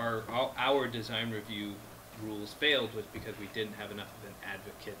our design review rules failed was because we didn't have enough of an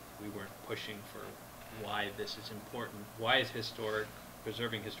advocate. We weren't pushing for why this is important. Why is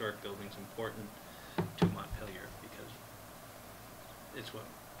preserving historic buildings important to Montpelier? Because it's what,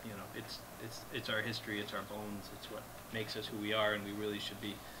 you know, it's our history, it's our bones, it's what makes us who we are, and we really should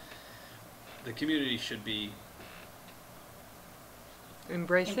be, the community should be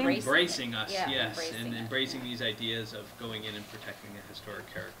embracing us, Yeah, yes, embracing and it. embracing these ideas of going in and protecting a historic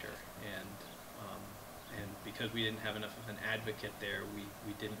character. And because we didn't have enough of an advocate there,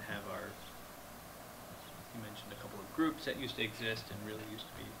 we didn't have our, you mentioned a couple of groups that used to exist and really used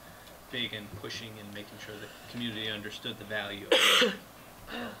to be big and pushing and making sure that the community understood the value of it.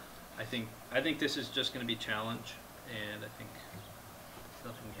 So I think this is just going to be a challenge, and I think it's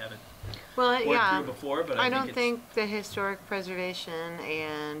nothing we haven't worked through before, but I don't think the historic preservation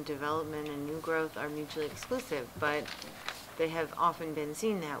and development and new growth are mutually exclusive, but they have often been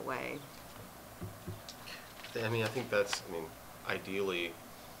seen that way. I mean, I think that's, I mean, ideally,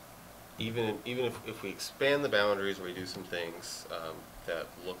 even if we expand the boundaries or we do some things that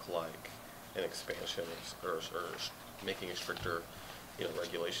look like an expansion or making a stricter, you know,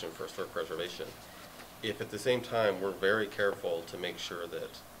 regulation for historic preservation, if at the same time we're very careful to make sure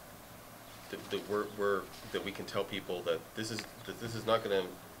that that we can tell people that this is not going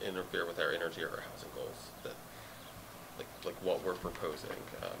to interfere with our energy or our housing goals, that like what we're proposing,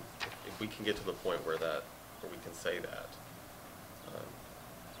 if we can get to the point where we can say that,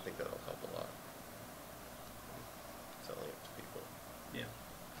 I think that'll help a lot. Selling it to people. Yeah.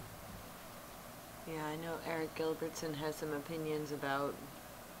 Yeah, I know Eric Gilbertson has some opinions about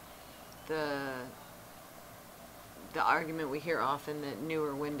the argument we hear often that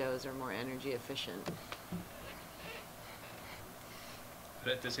newer windows are more energy efficient.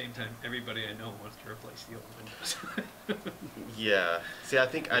 But at the same time, everybody I know wants to replace the old windows. Yeah. See, I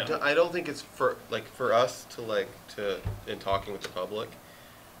think Yeah. I don't think it's for us to in talking with the public.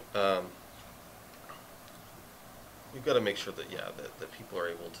 We've got to make sure that that people are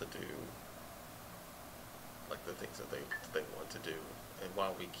able to do like the things that they want to do, and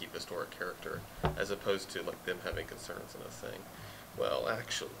while we keep historic character, as opposed to like them having concerns and us saying, well,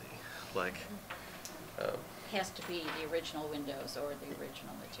 actually, like. Has to be the original windows or the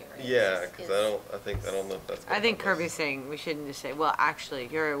original materials. Yeah, because I don't know if that's. I think Kirby's saying we shouldn't just say, well, actually,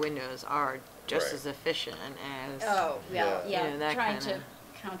 your windows are just Right. as efficient as. Oh, well, Yeah. You know, that trying kinda-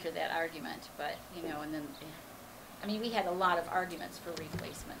 to counter that argument, but, you know, and then, I mean, we had a lot of arguments for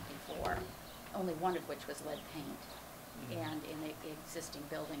replacement before, only one of which was lead paint. Mhm. And in the existing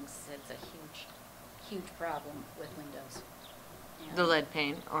buildings, it's a huge problem with windows. And- The lead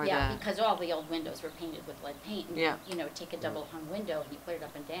paint or Yeah, the. because all the old windows were painted with lead paint. And Yeah. you know, take a double hung window and you put it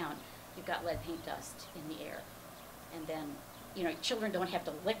up and down, you've got lead paint dust in the air. And then, you know, children don't have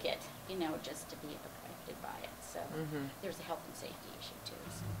to lick it, you know, just to be affected by it. So Mhm. there's a health and safety issue too.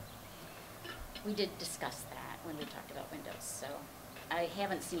 So we did discuss that when we talked about windows. So I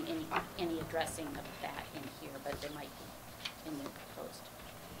haven't seen any addressing of that in here, but there might be in the proposal.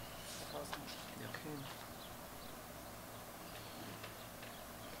 Okay.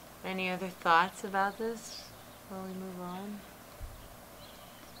 Any other thoughts about this before we move on?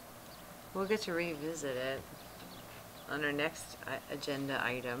 We'll get to revisit it on our next agenda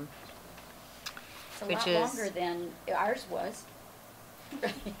item. It's a Which lot is- longer than ours was.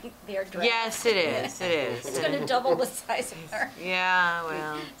 Their draft. Yes, it is. It is. It's gonna double the size of our Yeah,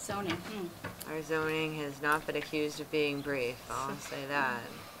 well, zoning. our zoning has not been accused of being brief. I'll say that.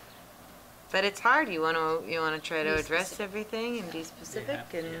 But it's hard. You want to try to Be address specific. everything and be specific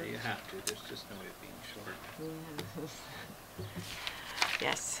Yeah, and. you have to. There's just no way of being short. Yeah.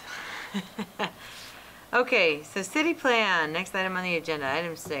 Yes. Okay, so city plan, next item on the agenda,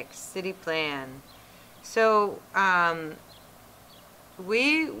 item 6, city plan. So, a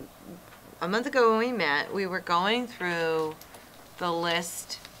month ago when we met, we were going through the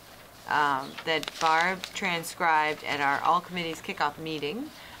list that Barb transcribed at our all committees kickoff meeting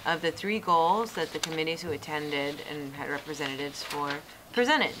of the 3 goals that the committees who attended and had representatives for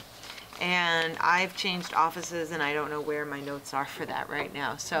presented. And I've changed offices and I don't know where my notes are for that right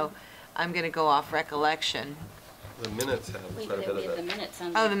now. So I'm going to go off recollection. The minutes have We quite a bit have of the it. minutes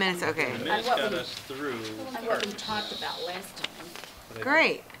on. Oh, the minutes, okay. The minutes what got we- us through. On what we talked about last time, but I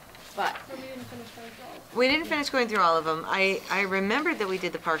Great. but But we didn't finish going through all of them. We didn't finish going through all of them. I remembered that we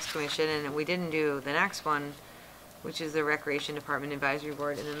did the Parks Commission and we didn't do the next one, which is the Recreation Department Advisory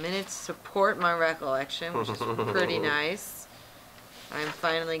Board. And the minutes support my recollection, which is pretty nice. I'm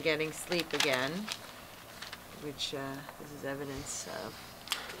finally getting sleep again, which this is evidence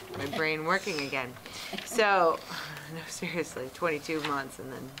of my brain working again. So, no, seriously, 22 months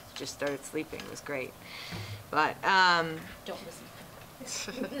and then just started sleeping. It was great. But Don't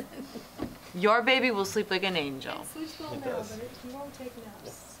listen. your baby will sleep like an angel. It sleeps well It now, does. but he won't take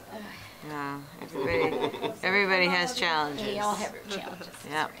naps. So. No, everybody has challenges. They all have their challenges. That's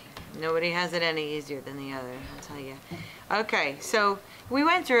Yep. right. Nobody has it any easier than the other, I'll tell you. Okay, so we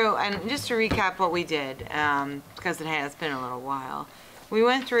went through, and just to recap what we did, because it has been a little while, we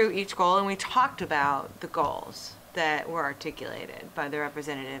went through each goal and we talked about the goals that were articulated by the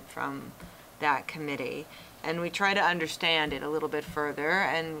representative from that committee. And we tried to understand it a little bit further,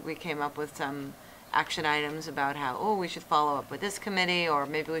 and we came up with some action items about how, oh, we should follow up with this committee, or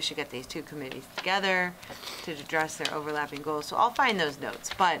maybe we should get these two committees together to address their overlapping goals. So I'll find those notes.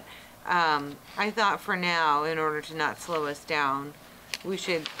 But I thought for now, in order to not slow us down, we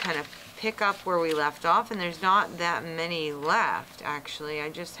should kind of pick up where we left off, and there's not that many left, actually. I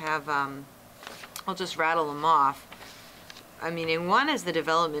just have, I'll just rattle them off. I mean, and one is the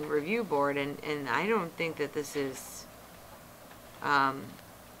Development Review Board, and I don't think that this is, I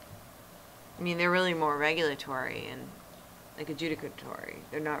mean, they're really more regulatory and like adjudicatory.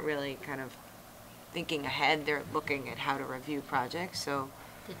 They're not really kind of thinking ahead. They're looking at how to review projects, so.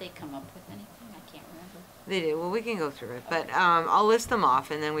 Did they come up with anything? I can't remember. They did. Well, we can go through it, but I'll list them off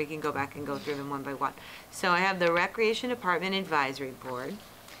and then we can go back and go through them one by one. So I have the Recreation Department Advisory Board,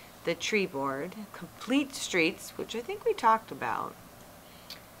 the Tree Board, Complete Streets, which I think we talked about,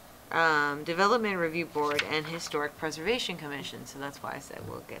 Development Review Board, and Historic Preservation Commission. So that's why I said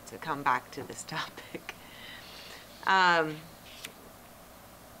we'll get to come back to this topic.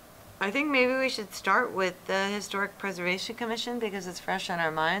 I think maybe we should start with the Historic Preservation Commission because it's fresh on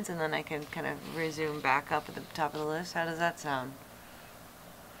our minds, and then I can kind of resume back up at the top of the list. How does that sound?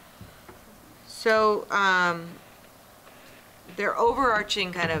 So, their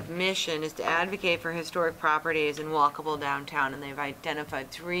overarching kind of mission is to advocate for historic properties and walkable downtown, and they've identified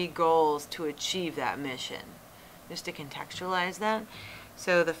 3 goals to achieve that mission. Just to contextualize that.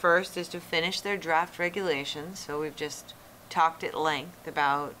 So the first is to finish their draft regulations. So we've just talked at length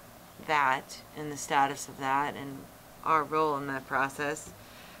about that and the status of that and our role in that process.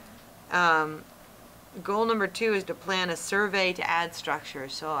 Goal number 2 is to plan a survey to add structure.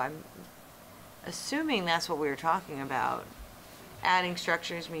 So I'm assuming that's what we were talking about. Adding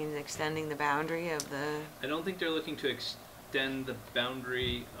structures means extending the boundary of the... I don't think they're looking to extend the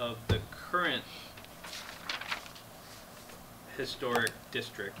boundary of the current historic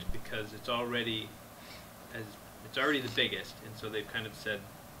district because it's already the biggest, and so they've kind of said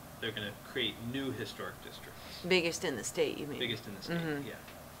they're going to create new historic districts. Biggest in the state, you mean? Biggest in the state, Mhm. yeah.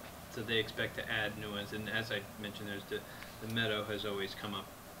 So they expect to add new ones, and as I mentioned, there's the meadow has always come up,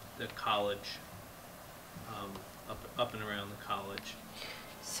 the college, up and around the college.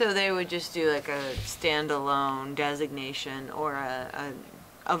 So they would just do like a standalone designation or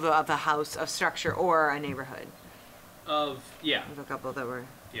of a house, a structure, or a neighborhood. Yeah, Of a couple that were...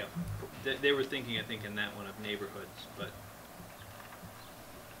 yeah. They were thinking, I think, in that one of neighborhoods, but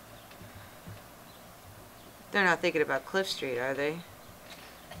They're not thinking about Cliff Street, are they?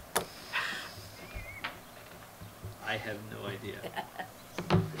 I have no idea.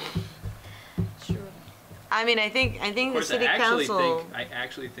 Sure. I mean, I think Of the course, city council... I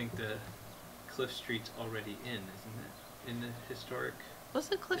actually think the Cliff Street's already in, isn't it? In the historic.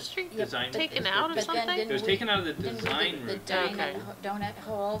 Wasn't Cliff Street Yeah, Design taken district. out or But then something? didn't It was we- taken out of the didn't we design do the review. Okay. donut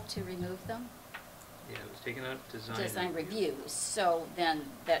hole to remove them? Yeah, it was taken out of Design review, so then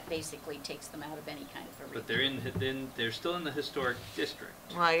that basically takes them out of any kind of a review. But they're still in the historic district.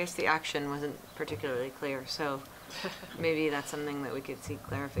 Well, I guess the action wasn't particularly clear, so maybe that's something that we could seek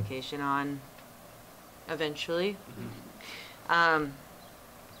clarification on eventually. I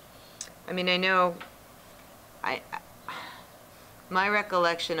mean, I know, my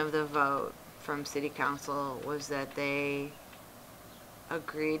recollection of the vote from city council was that they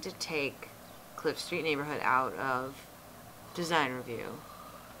agreed to take Cliff Street neighborhood out of design review.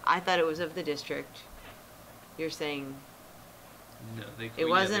 I thought it was of the district. You're saying No, it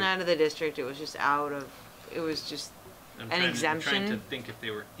wasn't out of the district, it was just out of, it was just I'm an trying to exemption? think if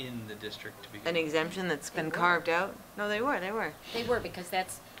they were in the district to begin. an with. exemption that's They been were. carved out? No, they were. They were, because that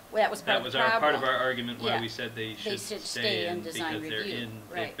was part That of was the problem. part of our argument why Yeah. we said they should should stay stay in in design because they're review,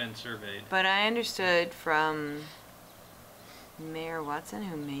 they've right. been surveyed. But I understood from Mayor Watson,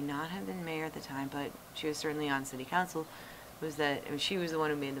 who may not have been mayor at the time, but she was certainly on city council, was that, I mean, she was the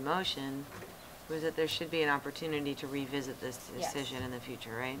one who made the motion, was that there should be an opportunity to revisit this Yes. decision in the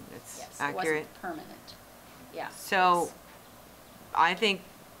future, right? It's Yes, it accurate. wasn't permanent, yeah. So, it's- I think,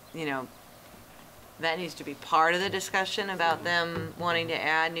 you know, that needs to be part of the discussion about them wanting to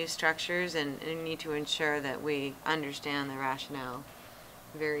add new structures, and we need to ensure that we understand the rationale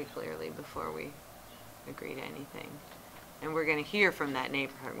very clearly before we agree to anything. And we're gonna hear from that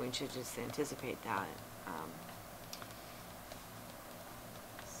neighborhood, we should just anticipate that.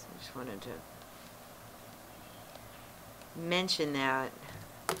 So I just wanted to mention that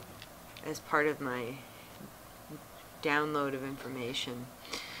as part of my download of information.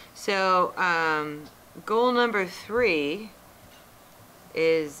 So, goal number 3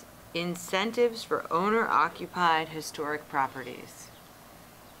 is incentives for owner-occupied historic properties.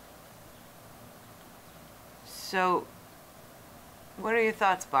 So, what are your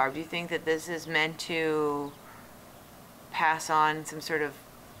thoughts, Barb? Do you think that this is meant to pass on some sort of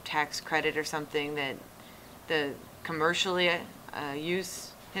tax credit or something that the commercially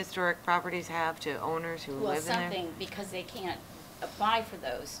use historic properties have to owners who Well, live in there? something, because they can't apply for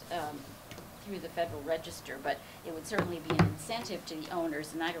those through the Federal Register, but it would certainly be an incentive to the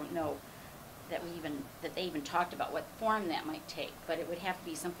owners, and I don't know that they even talked about what form that might take, but it would have to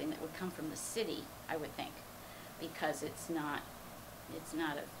be something that would come from the city, I would think, because it's not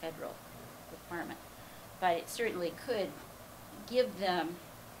a federal requirement. But it certainly could give them,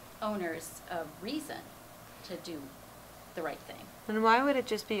 owners, a reason to do the right thing. And why would it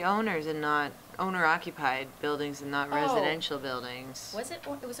just be owners and not owner-occupied buildings and not Oh. residential buildings? Was it,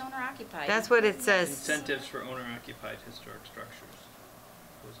 it was owner occupied? That's what it says. Incentives for owner-occupied historic structures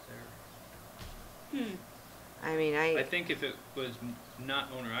was there. I mean, I think if it was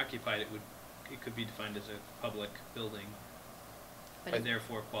not owner-occupied, it could be defined as a public building But and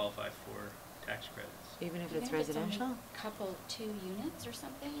therefore qualify for tax credits. even if even it's if only residential? Couple, 2 units or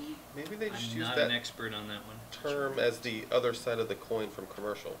something? Maybe they just I'm use not an that expert on that one. term as the other side of the coin from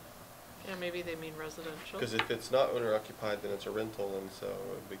commercial. Yeah, maybe they mean residential. Because if it's not owner occupied, then it's a rental, and so it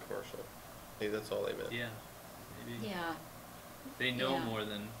would be commercial. Maybe that's all they meant. Yeah, maybe. Yeah. They know Yeah. more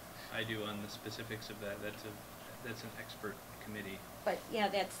than I do on the specifics of that. That's an expert committee. But, yeah,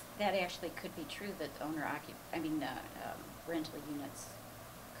 that actually could be true, that rental units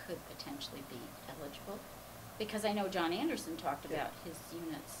could potentially be eligible. Because I know John Anderson talked Yeah. about his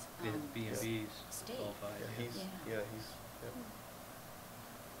units, The B&Bs state. qualify. Yeah, he's, Yeah. yeah.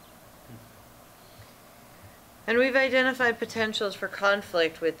 And we've identified potentials for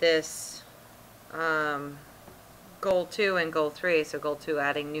conflict with this goal 2 and goal 3. So goal 2,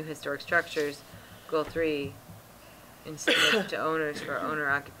 adding new historic structures. Goal 3, incentive to owners for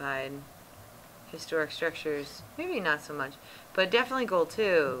owner-occupied historic structures. Maybe not so much, but definitely goal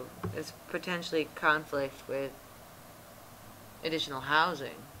 2 is potentially conflict with additional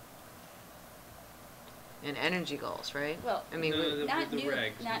housing and energy goals, right? Well, I mean, No, not the new,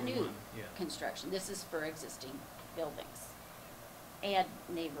 regs, not number new one, yeah. construction. This is for existing buildings. Add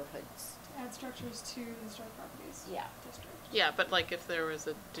neighborhoods. Add structures to the historic properties. Yeah. District. Yeah, but like if there was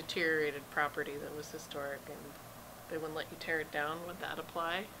a deteriorated property that was historic and they wouldn't let you tear it down, would that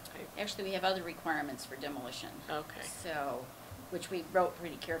apply? Actually, we have other requirements for demolition. Okay. So, which we wrote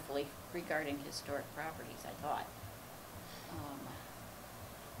pretty carefully regarding historic properties, I thought.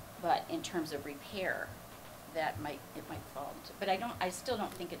 But in terms of repair, it might fall into, but I still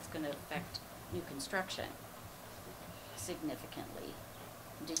don't think it's gonna affect new construction significantly.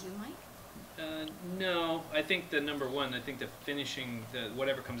 Do you, Mike? No, I think the number one, I think the finishing,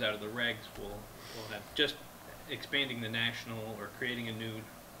 whatever comes out of the regs will have, just expanding the national or creating a new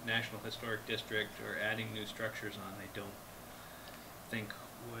national historic district or adding new structures on, I don't think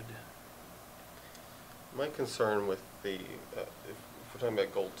would. My concern with the, if we're talking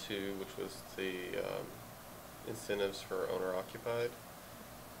about goal 2, which was the incentives for owner occupied,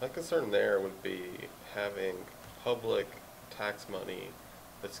 my concern there would be having public tax money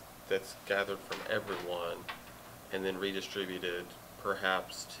that's gathered from everyone and then redistributed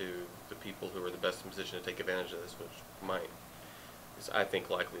perhaps to the people who are the best in position to take advantage of this, which is I think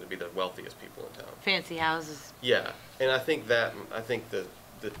likely to be the wealthiest people in town. fancy houses. Yeah, and I think the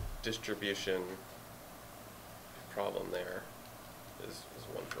distribution problem there is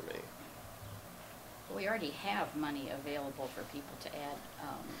one for me. We already have money available for people to add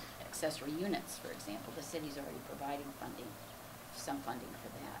accessory units, for example. The city's already providing some funding for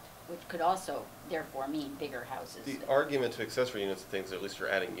that, which could also therefore mean bigger houses. The argument to accessory units and things, at least you're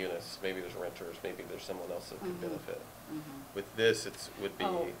adding units, maybe there's renters, maybe there's someone else that could Mhm. benefit. Mhm. With this, would be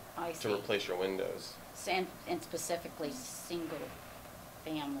Oh, I to see. replace your windows. And specifically single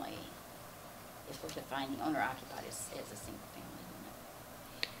family, if we're defining owner occupied as a single family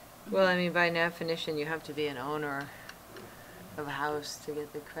unit. Well, I mean, by definition, you have to be an owner of a house to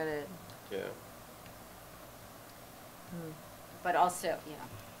get the credit. Yeah. But also, yeah,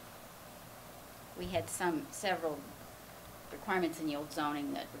 we had several requirements in the old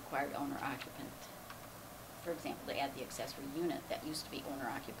zoning that required owner occupant. For example, to add the accessory unit, that used to be owner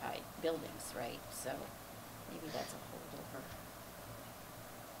occupied buildings, right? So maybe that's a holdover.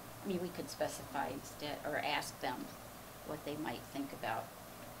 I mean, we could specify instead, or ask them what they might think about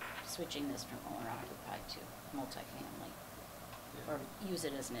switching this from owner occupied to multifamily. Yeah. Or use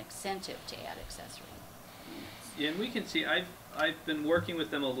it as an incentive to add accessory units. Yeah, and we can see, I've been working with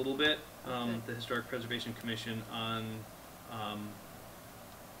them a little bit, Okay. the Historic Preservation Commission, on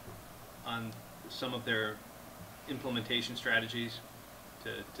some of their implementation strategies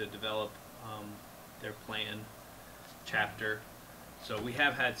to develop their plan chapter. So we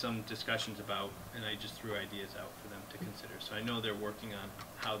have had some discussions about, and I just threw ideas out for them to consider. So I know they're working on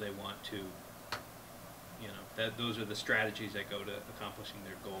how they want to, you know, that those are the strategies that go to accomplishing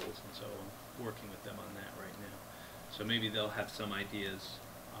their goals, and so I'm working with them on that right now. So maybe they'll have some ideas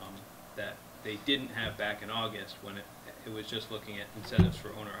that they didn't have back in August when it was just looking at incentives for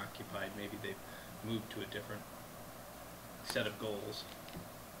owner occupied. Maybe they've moved to a different set of goals.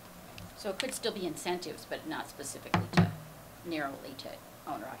 So it could still be incentives, but not specifically to, narrowly to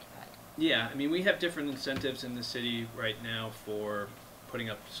owner occupied. Yeah, I mean, we have different incentives in the city right now for putting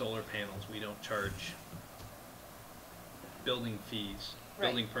up solar panels. We don't charge building fees, Right.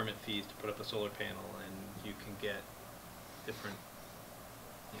 building permit fees to put up a solar panel, and you can get different,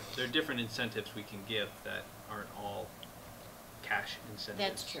 you know, there are different incentives we can give that aren't all cash incentives.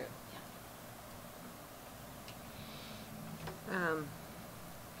 That's true, yeah.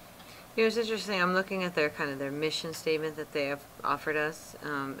 You know, it's interesting, I'm looking at their kind of their mission statement that they have offered us,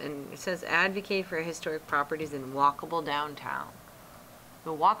 and it says advocate for historic properties in walkable downtown.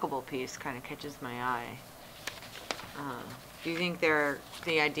 The walkable piece kind of catches my eye. Do you think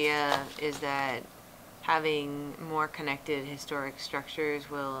the idea is that having more connected historic structures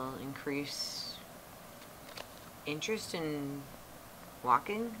will increase interest in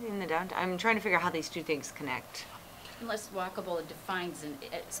walking in the downtown? I'm trying to figure out how these two things connect. Unless walkable defines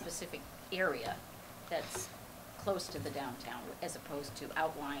a specific area that's close to the downtown as opposed to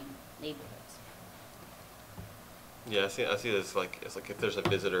outlying neighborhoods. Yeah, I see this it's like if there's a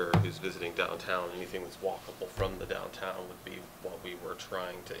visitor who's visiting downtown, anything that's walkable from the downtown would be what we were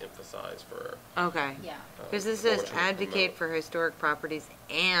trying to emphasize for. Okay. Yeah. Because this what we're says trying to advocate promote. for historic properties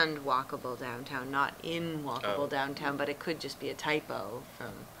and walkable downtown, not in walkable Oh. downtown, but it could just be a typo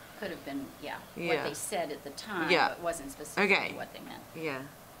from, Could have been, yeah, Yeah. what they said at the time, Yeah. but wasn't specifically Okay. what they meant. yeah.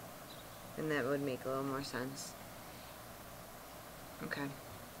 And that would make a little more sense. Okay.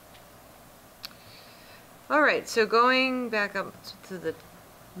 All right, so going back up to the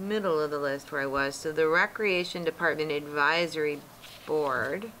middle of the list where I was, so the Recreation Department Advisory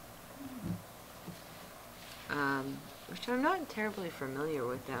Board, which I'm not terribly familiar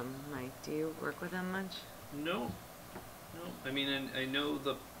with them. Like, do you work with them much? No. I mean, and I know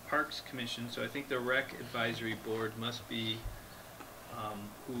the Parks Commission, so I think the Rec Advisory Board must be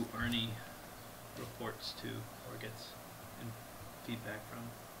who Arnie reports to or gets feedback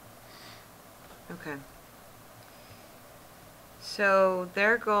from. Okay. So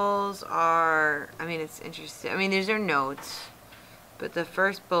their goals are, I mean, it's interesting. I mean, these are notes, but the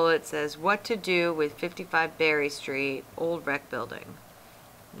first bullet says what to do with 55 Berry Street, old rec building.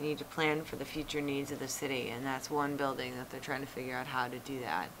 We need to plan for the future needs of the city, and that's one building that they're trying to figure out how to do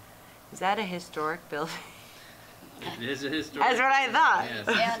that. Is that a historic building? It is a historic. That's what I thought.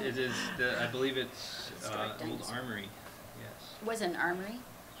 Yes, And- it is. I believe it's Historic old dinosaur. armory. Yes. Was it an armory?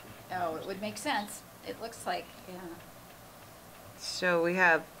 Oh, it would make sense. It looks like, yeah. So we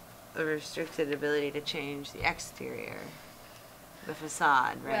have a restricted ability to change the exterior, the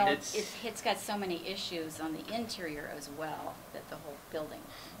facade, right? Well, It's- it's got so many issues on the interior as well, that the whole building,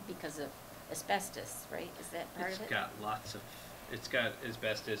 because of asbestos, right? Is that part of it? It's got lots of. It's got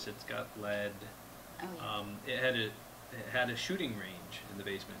asbestos. It's got lead. Oh, yeah. It had a shooting range in the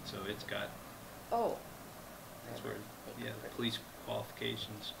basement, so it's got. Oh. That's where, They yeah, covered it. police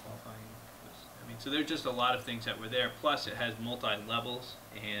qualifications qualifying. I mean, so there are just a lot of things that were there. Plus, it has multi-levels,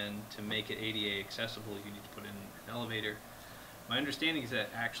 and to make it ADA accessible, you need to put in an elevator. My understanding is that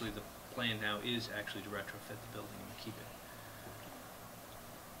actually the plan now is actually to retrofit the building and keep it.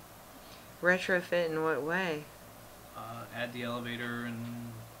 Retrofit in what way? Add the elevator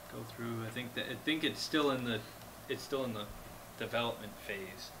and go through. I think it's still in the development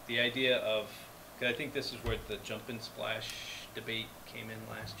phase. The idea of, 'cause I think this is where the jump and splash debate came in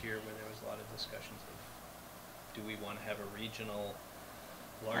last year, where there was a lot of discussions of, do we want to have a regional,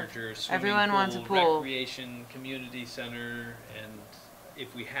 larger swimming Everyone pool, wants a pool. recreation community center, and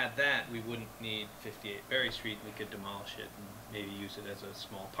if we had that, we wouldn't need 58 Berry Street. We could demolish it and maybe use it as a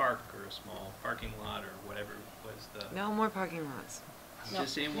small park or a small parking lot or whatever was the. No more parking lots. I'm No,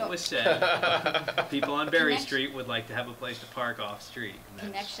 just saying no. what was said. People on Berry Connection- Street would like to have a place to park off street.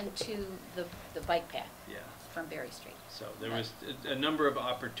 And that's- Connection to the bike path Yeah. from Berry Street. So there was a number of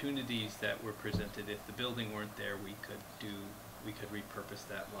opportunities that were presented. If the building weren't there, we could repurpose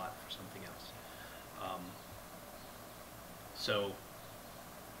that lot for something else. So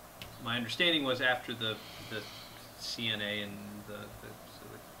my understanding was after the CNA and the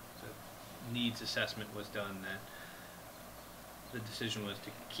needs assessment was done, that the decision was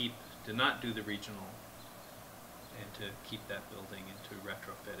to not do the regional and to keep that building and to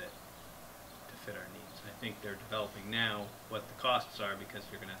retrofit it to fit our needs. I think they're developing now what the costs are, because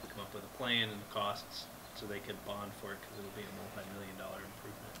they're gonna have to come up with a plan and the costs so they could bond for it, because it'll be a multi-million-dollar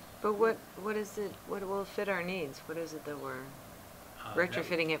improvement. But what is it, what will fit our needs? What is it that we're That-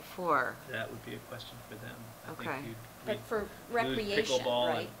 retrofitting it for? That would be a question for them. I Okay. think But we'd for include recreation, pickleball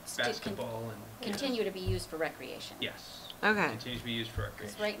right? and Still basketball and, Continue to be used for recreation. yes. Okay. Continues to be used for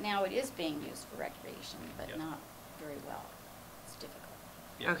Because recreation. right now it is being used for recreation, but Yep. not very well. It's difficult.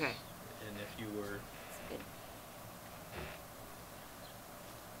 Yes. Okay. And if you were It's good.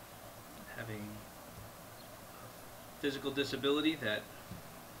 having a physical disability, that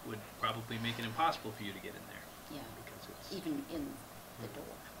would probably make it impossible for you to get in there. Yeah. Because it's, Even in the door.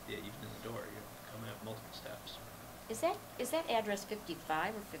 yeah, even in the door, you're coming up multiple steps. Is that address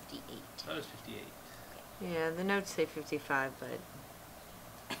 55 or 58? That was 58. Yeah, the notes say 55, but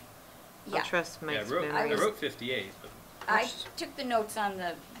Yeah. I'll trust Yeah, Mike's I memory. wrote 58, but I took the notes on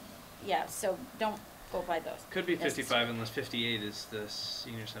the, yeah, so don't go by those. could be 55 necessarily. unless 58 is the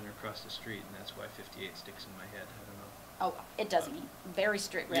senior center across the street, and that's why 58 sticks in my head. I don't know. Oh, it doesn't mean, very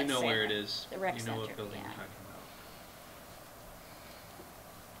strict rec You know where it center. is. The rec You know center, what building yeah. you're talking about.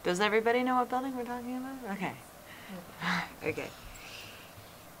 Does everybody know what building we're talking about? Okay. Okay.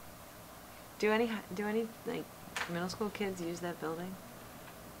 Do any like middle school kids use that building?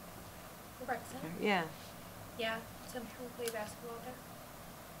 Rec center? Yeah. Yeah, some people play basketball there.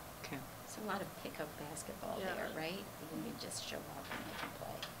 Okay. It's a lot of pickup basketball Yeah. there, right? When you just show up and they can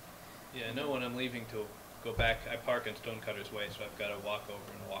play. Yeah, I know when I'm leaving to go back, I park in Stonecutter's Way, so I've got to walk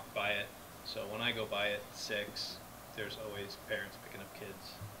over and walk by it. So when I go by at 6, there's always parents picking up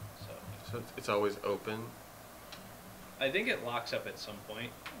kids. So So it's always open. I think it locks up at some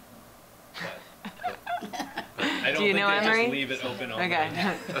point, but I don't Do you think know they Emery? just leave it open all Okay. night.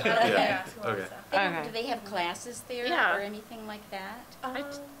 Yeah, Basketball okay. stuff. Okay. Do they have classes there Yeah. or anything like that? I'm I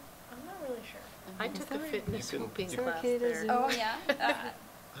not t- really sure. I Mhm. took that a right? fitness You can- hooping you can- class Okay, does there. it- Oh, yeah?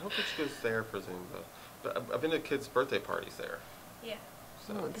 I don't think she goes there for Zumba, but I've been to kids' birthday parties there. Yeah.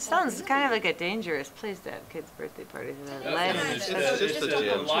 So Oh, this sounds kind of like a dangerous place to have kids' birthday parties and It have is. lead It's and It's stuff. just just a a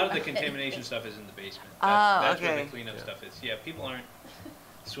gym. lot of the contamination stuff is in the basement. Oh, That's where okay. the cleanup Yeah. stuff is. Yeah, people aren't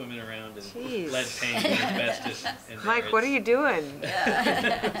swimming around in Jeez. lead paint and asbestos in there. Mike, what are It's- you doing?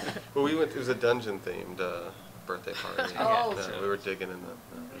 Well, we went. It was a dungeon themed birthday party. Oh. We were digging in the. No,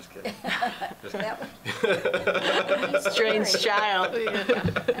 I'm just kidding. Just That Strange child.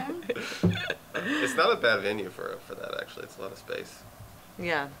 It's not a bad venue for that actually. It's a lot of space,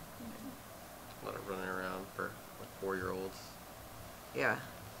 Yeah, a lot of running around for like 4-year-olds. yeah.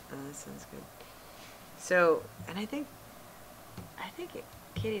 Oh, that sounds good. So, and I think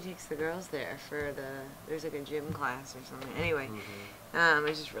Katie takes the girls there for there's like a gym class or something. Anyway, I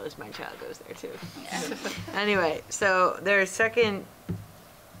just realized my child goes there too. Anyway, so their second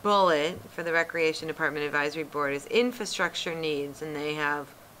bullet for the Recreation Department Advisory Board is infrastructure needs, and they have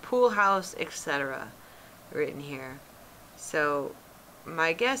pool house, etc. written here. So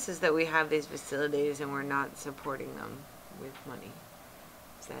my guess is that we have these facilities and we're not supporting them with money.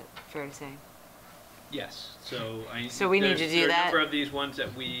 Is that fair to say? Yes, so So we need to do there are that? a number of these ones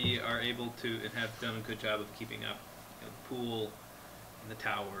that we are able to and have done a good job of keeping up, you know, the pool and the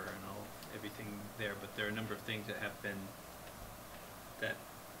tower and everything there, but there are a number of things that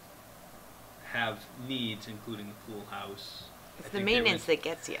have needs, including the pool house. I It's the think there maintenance was- that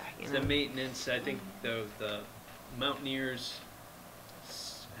gets you, you It's know? the maintenance. I think the Mountaineers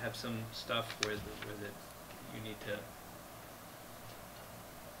have some stuff where you need to,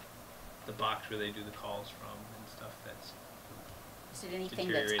 the box where they do the calls from and stuff that's, Is it anything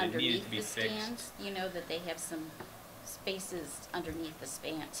that's deteriorated, needed to underneath be the fixed. stands? You know that they have some spaces underneath the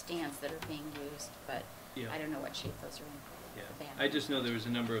stands that are being used, but Yeah. I don't know what shape those are in. yeah. The band. I just know there was a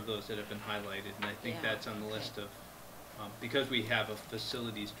number of those that have been highlighted, and I think Yeah, that's on the okay. list of, because we have a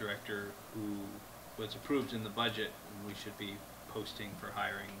facilities director who was approved in the budget, and we should be posting for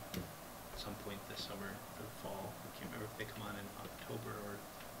hiring some point this summer for the fall. I can't remember if they come on in October or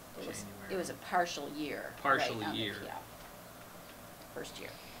January. It was a partial year. Partial right, year. Yeah. First year.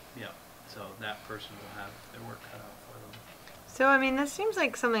 Yeah, so that person will have their work cut out for them. So, I mean, this seems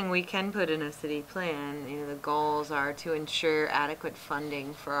like something we can put in a city plan. You know, the goals are to ensure adequate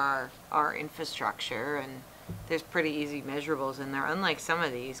funding for our infrastructure, and there's pretty easy measurables in there, unlike some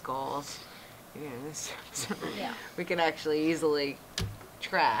of these goals. You know, Yeah. we can actually easily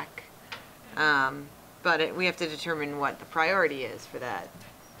track. But we have to determine what the priority is for that,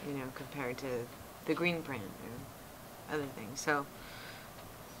 you know, compared to the green print or other things. So,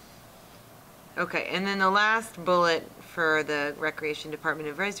 okay, and then the last bullet for the Recreation Department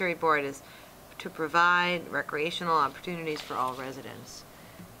Advisory Board is to provide recreational opportunities for all residents.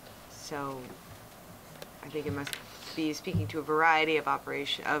 So, I think it must be speaking to a variety of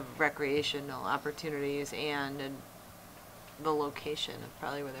recreational opportunities and the location of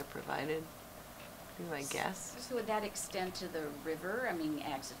probably where they're provided. Be my guess. So would that extend to the river? I mean,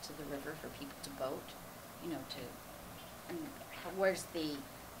 access to the river for people to boat? You know, I mean, where's the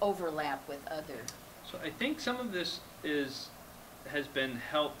overlap with other? So I think some of this has been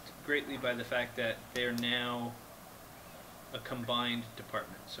helped greatly by the fact that they're now a combined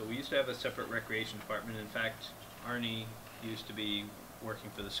department. So we used to have a separate recreation department. In fact, Arnie used to be working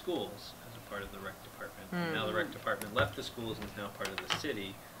for the schools as a part of the rec department. And now the rec department left the schools and is now part of the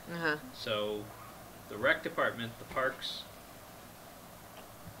city. So the rec department, the parks,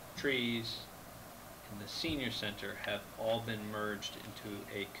 trees, and the senior center have all been merged into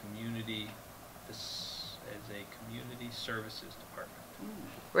a community services department.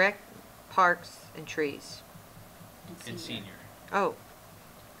 Rec, parks, and trees. And senior. Oh,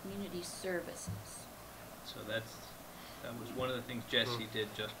 Community services. So that was one of the things Jessie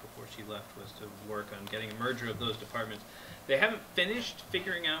did just before she left, was to work on getting a merger of those departments. They haven't finished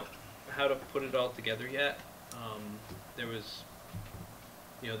figuring out how to put it all together yet. There was,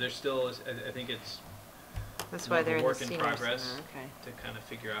 you know, there's still, I think it's that's why they're a in the work in senior progress center. Okay. to kind of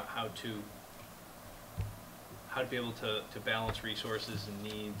figure out how to be able to balance resources and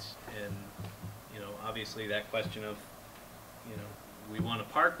needs, and you know, obviously that question of, you know, we want a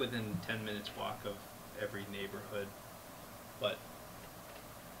park within 10 minutes walk of every neighborhood, but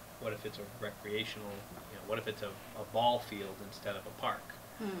what if it's a recreational, you know, what if it's a ball field instead of a park?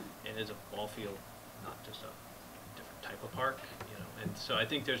 And is a ball field not just a different type of park, you know? And so I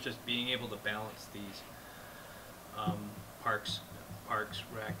think there's just being able to balance these parks,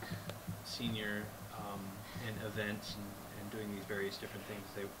 rec, senior, and events, and doing these various different things.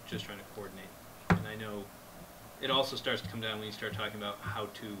 They're just trying to coordinate. And I know it also starts to come down when you start talking about how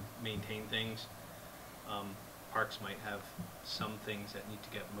to maintain things. Parks might have some things that need to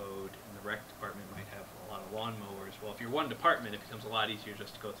get mowed, and the rec department might have a lot of lawn mowers. Well, if you're one department, it becomes a lot easier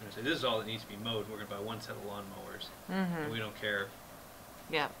just to go through and say, this is all that needs to be mowed, and we're going to buy one set of lawn mowers. And we don't care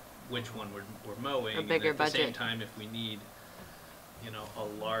which one we're mowing. A bigger and at the same budget. time, if we need, you know, a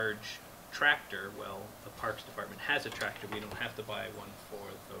large tractor, well, the Parks Department has a tractor. We don't have to buy one for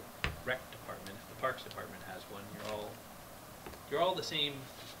the rec department. If the Parks Department has one, you're all the same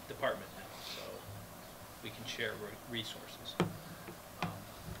department now, so we can share resources.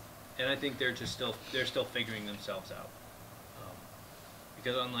 And I think they're still figuring themselves out,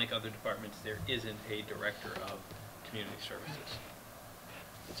 because unlike other departments, there isn't a director of community services.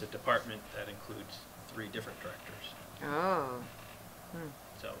 It's a department that includes 3 different directors. Oh.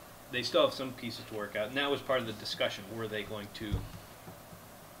 So they still have some pieces to work out, and that was part of the discussion. Were they going to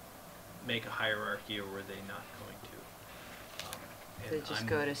make a hierarchy, or were they not going to? They just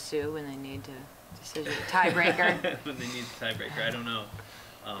go to Sue when they need to decision tiebreaker. When they need the tiebreaker, I don't know.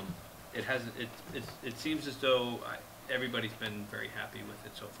 It seems as though everybody's been very happy with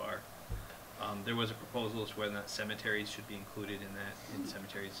it so far. There was a proposal as to whether or not cemeteries should be included in that, and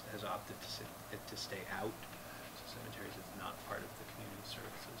cemeteries has opted to stay out. So cemeteries is not part of the community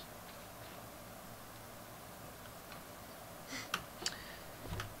services.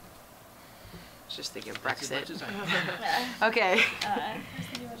 Just think of That's as much Brexit. as I can. Okay. I was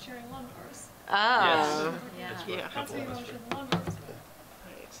thinking about sharing lawnmowers. Oh. Yes. That's what Yeah. a That's couple what of you us want to were. share lawnmowers.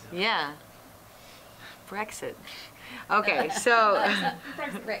 Yeah. Brexit. Okay, so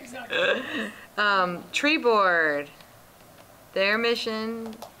Brexit, exactly. Tree Board. Their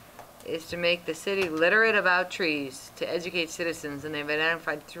mission is to make the city literate about trees, to educate citizens, and they've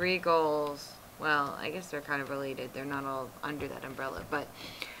identified 3 goals. Well, I guess they're kind of related. They're not all under that umbrella, but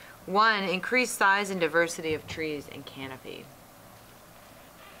 1, increase size and diversity of trees and canopy.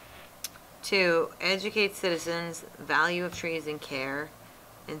 2, educate citizens, value of trees and care.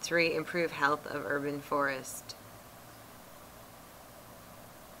 And 3, improve health of urban forest.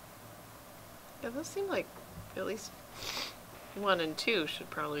 Yeah, those seem like at least 1 and 2 should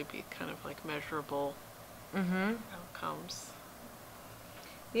probably be kind of like measurable outcomes.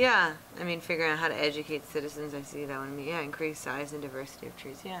 Yeah, I mean, figuring out how to educate citizens, I see that one. Yeah, increase size and diversity of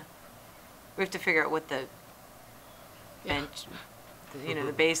trees, yeah. We have to figure out what the bench,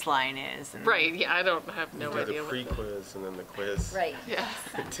 the baseline is. And Right, yeah, I don't have no You do the idea what the... pre-quiz and then the quiz. Right. Yeah.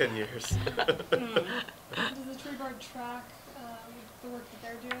 In 10 years. Does the tree board track the work that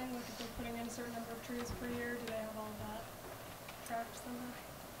they're doing? Like if they're putting in a certain number of trees per year, do they have all of that tracked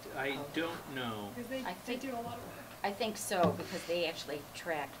somehow? I don't know. Because I they think- do a lot of work. I think so, because they actually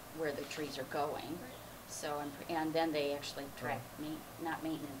track where the trees are going. Right. So, and then they actually track, not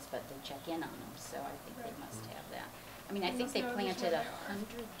maintenance, but they check in on them, so I think they Right. must have that. I mean, I They think must they know just planted where they are.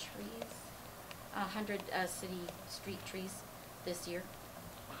 100 trees, 100 city street trees this year.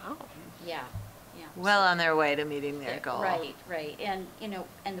 Wow. Yeah, yeah. Well So- on their way to meeting their goal. Right, right. And,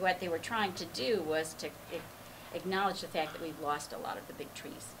 and what they were trying to do was to acknowledge the fact that we've lost a lot of the big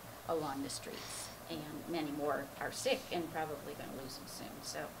trees along the streets. And many more are sick and probably going to lose them soon.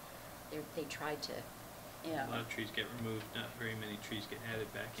 So they tried to, A lot of trees get removed, not very many trees get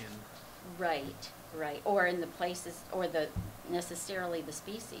added back in. right, right. Or in the places, or necessarily the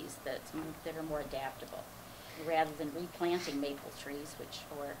species that are more adaptable. Rather than replanting maple trees,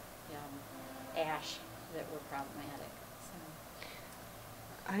 or ash that were problematic. So.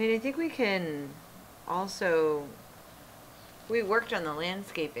 I mean, I think we can also, we worked on the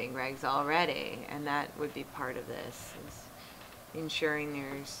landscaping regs already, and that would be part of this, is ensuring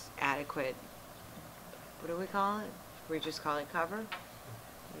there's adequate, what do we call it? We just call it cover?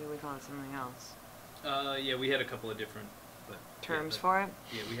 Or do we call it something else? Yeah, we had a couple of different, but. Terms yeah, for it?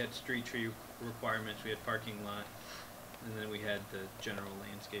 Yeah, we had street tree requirements, we had parking lot, and then we had the general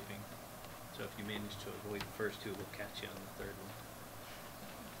landscaping. So if you manage to avoid the first two, we'll catch you on the third one.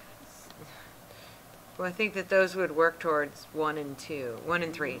 Well, I think that those would work towards 1 and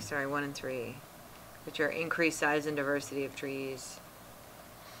 3, which are increased size and diversity of trees,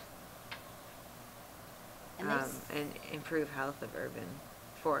 And and improve health of urban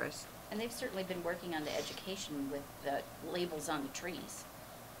forest. And they've certainly been working on the education with the labels on the trees,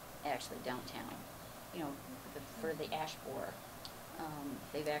 actually downtown. For the ash borer.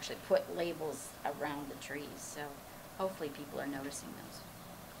 They've actually put labels around the trees, so hopefully people are noticing those.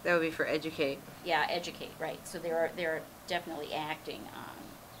 That would be for educate. Yeah, educate, right. So they're definitely acting on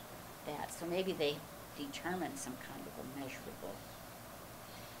that. So maybe they determine some kind of a measurable.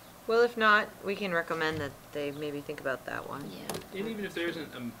 Well, if not, we can recommend that they maybe think about that one. Yeah. And even if there isn't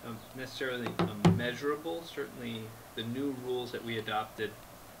necessarily a measurable, certainly the new rules that we adopted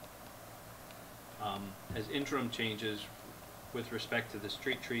as interim changes with respect to the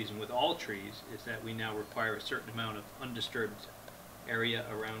street trees and with all trees is that we now require a certain amount of undisturbed area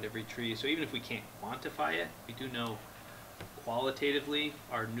around every tree. So even if we can't quantify it, we do know qualitatively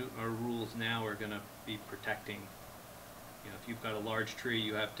our rules now are going to be protecting. If you've got a large tree,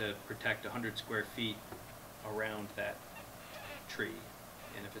 you have to protect 100 square feet around that tree.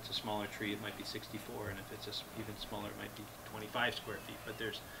 And if it's a smaller tree, it might be 64, and if it's even smaller, it might be 25 square feet. But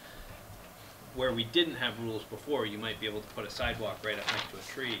where we didn't have rules before, you might be able to put a sidewalk right up next to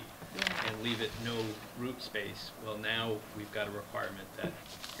a tree and leave it no root space. Well, now we've got a requirement that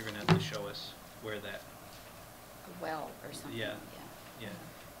you're going to have to show us where that. A well or something. Yeah.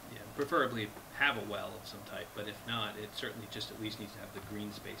 Preferably have a well of some type, but if not, it certainly just at least needs to have the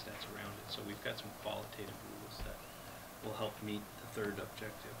green space that's around it. So we've got some qualitative rules that will help meet the third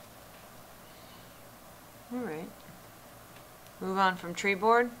objective. All right. Move on from tree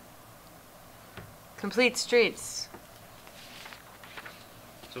board. Complete streets.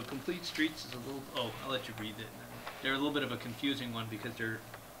 So complete streets is a little, I'll let you read it. They're a little bit of a confusing one because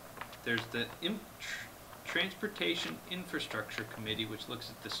there's the Transportation Infrastructure Committee, which looks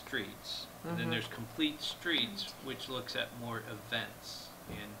at the streets. And then there's Complete Streets, which looks at more events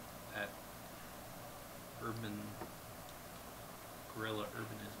and at guerrilla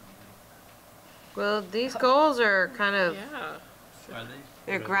urbanism. Well, these goals are kind of, Yeah. Are they?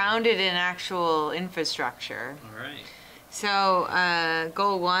 they're What are grounded in actual infrastructure. they? All right. So,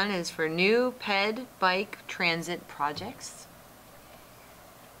 goal 1 is for new ped bike transit projects.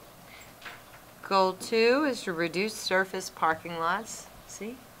 Goal 2 is to reduce surface parking lots.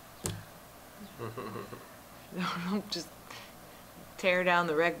 See? Don't just tear down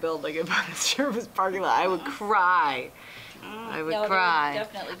the rec building and put a surface parking lot. I would cry. I would No, there would cry.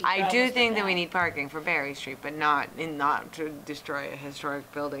 definitely be I do problems think with that we that. need parking for Berry Street, but not to destroy a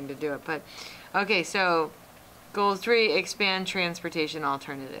historic building to do it. But, okay, so goal 3, expand transportation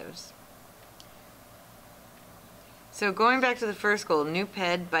alternatives. So going back to the first goal, new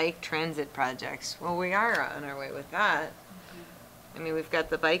ped bike transit projects. Well, we are on our way with that. I mean, we've got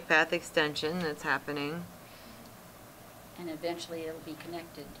the bike path extension that's happening. And eventually it'll be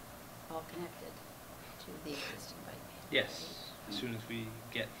connected, all connected to the existing bike path. Yes, as soon as we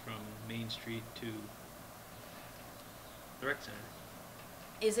get from Main Street to the rec center.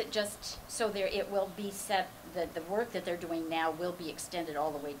 Is it just, so there, it will be set, the work that they're doing now will be extended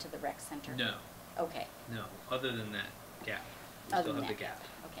all the way to the rec center? No, Okay, no, other than that gap. We other still than have the that. gap.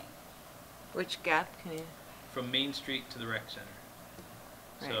 Okay. Which gap can you? From Main Street to the rec center.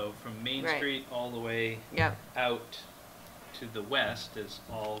 Right. So from Main Right. Street all the way Yep. out to the west is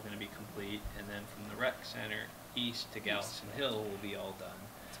all gonna be complete, and then from the rec center east to Galveston Hill will be all done.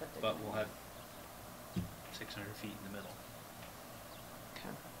 That's what they're But doing. we'll have 600 feet in the middle.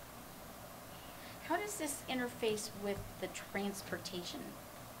 Okay. How does this interface with the transportation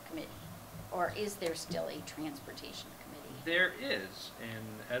committee? Or is there still a transportation committee? There is, and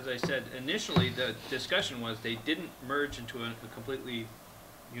as I said, initially the discussion was they didn't merge into a completely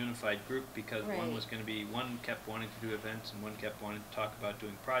unified group because one Right. was going to be, one kept wanting to do events and one kept wanting to talk about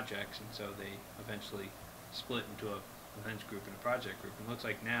doing projects, and so they eventually split into a events group and a project group. And it looks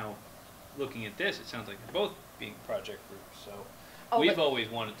like now, looking at this, it sounds like they're both being project groups. So Oh, we've but- always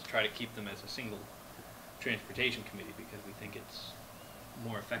wanted to try to keep them as a single transportation committee because we think it's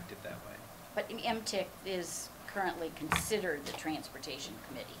more effective that way. But MTIC is currently considered the transportation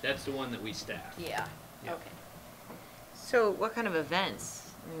committee. That's the one that we staff. Yeah, Yeah. okay. So what kind of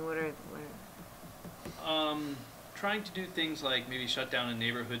events? I mean, what are Trying to do things like maybe shut down a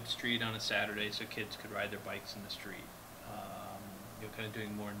neighborhood street on a Saturday so kids could ride their bikes in the street. Kind of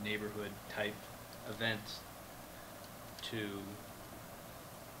doing more neighborhood type events to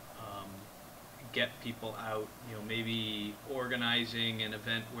get people out. Maybe organizing an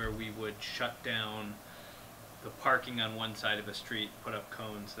event where we would shut down the parking on one side of a street, put up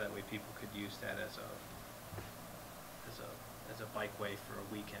cones, that way people could use that as a bikeway for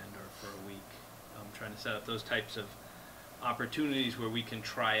a weekend or for a week. Trying to set up those types of opportunities where we can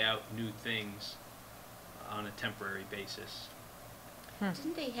try out new things on a temporary basis.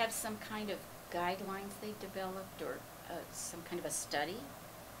 Didn't they have some kind of guidelines they developed or some kind of a study?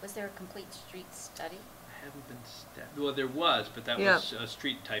 Was there a complete street study? I haven't been well, there was, but that Yeah. was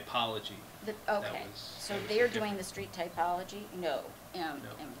street typology. Okay, was- so that was they're different. doing the street typology? No, No.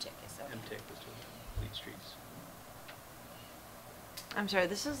 MTIC is, okay. MTIC was doing complete streets. I'm sorry,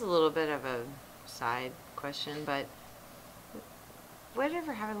 this is a little bit of a side question, but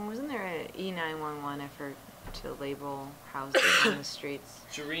whatever happened, wasn't there an E911 effort to label houses on the streets?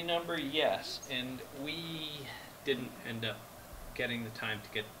 Jury number, yes, and we didn't end up getting the time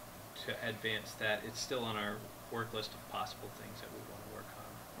to advance that. It's still on our work list of possible things that we want to work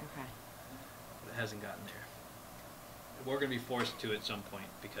on, Okay. but it hasn't gotten there. We're going to be forced to at some point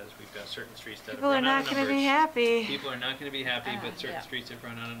because we've got certain streets that People have are run out not of going to numbers. be happy. People are not going to be happy, but certain Yeah. streets have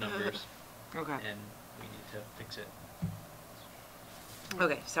run out of numbers, Okay. and we need to fix it.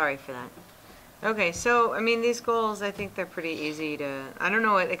 Okay, sorry for that. Okay, so, I mean, these goals, I think they're pretty easy to, I don't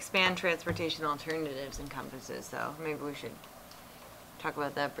know what expand transportation alternatives encompasses, though. Maybe we should talk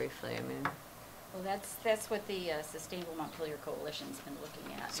about that briefly. I mean, Well, that's what the Sustainable Montpelier Coalition's been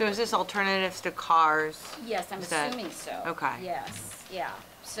looking at. so is this alternatives to cars? Yes, I'm Is that- assuming so. okay. Yes, yeah.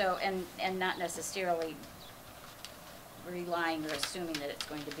 So, and not necessarily relying or assuming that it's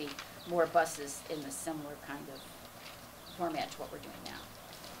going to be more buses in a similar kind of format to what we're doing now.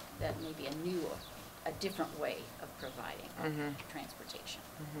 That may be a different way of providing transportation.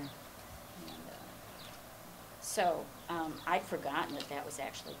 And, so, I'd forgotten that was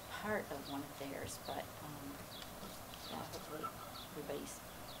actually part of one of theirs, but, yeah, hopefully everybody's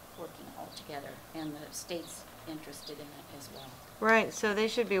working all together, and the state's interested in it as well. Right, so they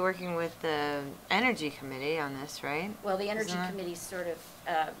should be working with the Energy Committee on this, right? Well, the Energy Isn't that- Committee's sort of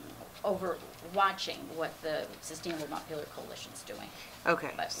overwatching what the Sustainable Montpelier Coalition's doing.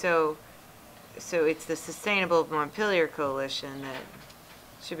 Okay, But- so it's the Sustainable Montpelier Coalition that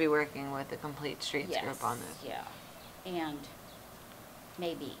should be working with the Complete Streets group on this. Yes, yeah. And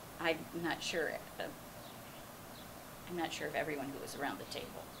maybe, I'm not sure of everyone who was around the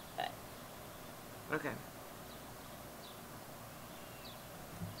table, but Okay.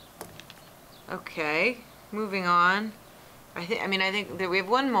 Okay, moving on. I think that we have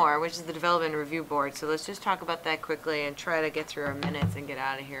one more, which is the Development Review Board, so let's just talk about that quickly and try to get through our minutes and get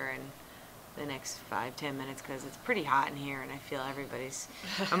out of here in the next 5-10 minutes, because it's pretty hot in here and I feel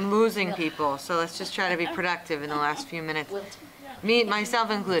I'm losing people, so let's just try to be productive in the last few minutes. Wilton. Me, myself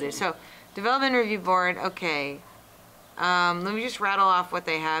included. So, Development Review Board, okay. Let me just rattle off what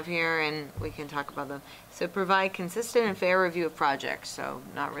they have here and we can talk about them. So provide consistent and fair review of projects, so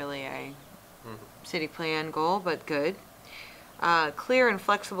not really a city plan goal, but good. Clear and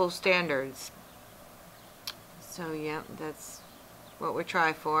flexible standards. So yeah, that's what we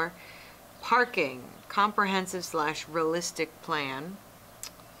try for. Parking, comprehensive / realistic plan,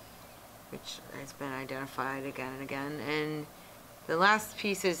 which has been identified again and again. And the last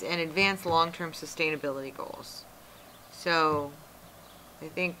piece is an advanced long-term sustainability goals. So I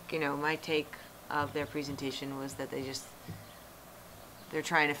think, my take of their presentation was that they're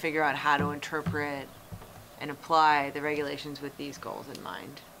trying to figure out how to interpret and apply the regulations with these goals in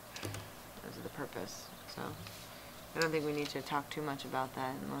mind. Those are the purpose. So I don't think we need to talk too much about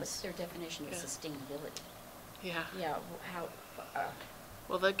that What's unless. their definition of Yeah. sustainability? Yeah. Yeah, how,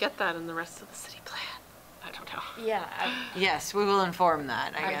 Well, they'll get that in the rest of the city plan. I don't know. yeah, Yes, we will inform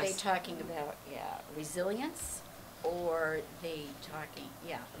that, I are they guess. talking about, resilience? Or they talking, I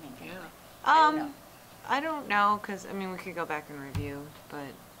mean, Yeah. I don't know. I don't know, because, we could go back and review, but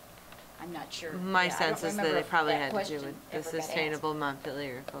I'm not sure. my Yeah, I don't sense is that remember it if probably that had to do question with the ever got asked. Sustainable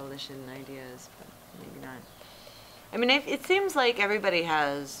Montpelier Coalition ideas, but maybe not. It seems like everybody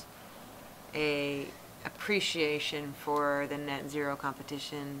has a appreciation for the net zero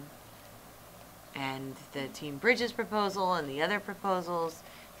competition and the Team Bridges proposal and the other proposals.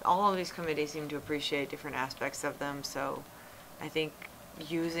 All of these committees seem to appreciate different aspects of them, so I think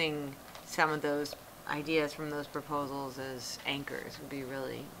using some of those ideas from those proposals as anchors would be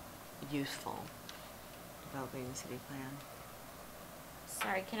really useful developing the city plan.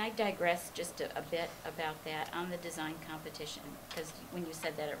 Sorry, can I digress just a bit about that on the design competition? Because when you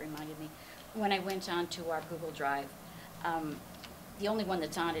said that, it reminded me. When I went on to our Google Drive, the only one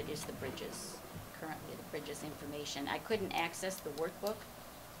that's on it is the bridges, currently the bridges information. I couldn't access the workbook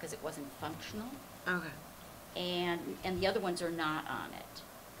because it wasn't functional, Okay. and the other ones are not on it.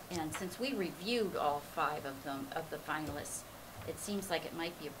 And since we reviewed all 5 of them, of the finalists, it seems like it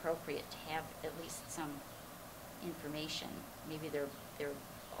might be appropriate to have at least some information, maybe their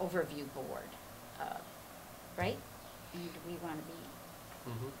overview board, right? And do we want to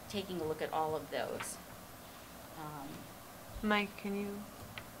be taking a look at all of those? Mike, can you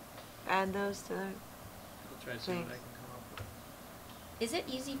add those to the? I'll try to see what I can Thanks. come up with. Is it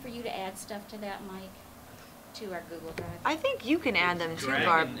easy for you to add stuff to that, Mike, to our Google Drive? I think you can add them too, Drag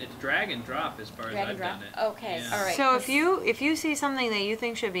Barb. and- It's drag and drop as far as Drag and I've drop? done it. Okay, Yeah. all right. So 'cause- if you see something that you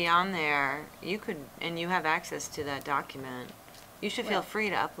think should be on there, you could, and you have access to that document, you should feel Well,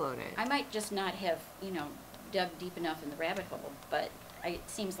 free to upload it. I might just not have, dug deep enough in the rabbit hole, but it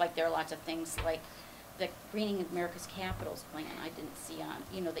seems like there are lots of things like the Greening America's Capitals plan I didn't see on,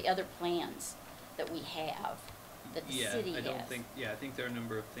 the other plans that we have, that the Yeah, city I has. don't think, I think there are a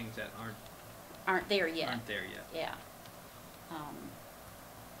number of things that Aren't there yet. aren't there yet. Yeah.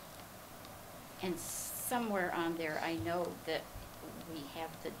 And somewhere on there, I know that we have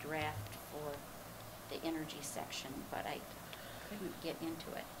the draft for the energy section, but I couldn't get into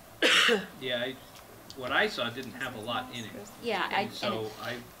it. Yeah, what I saw didn't have a lot in it. Yeah, And so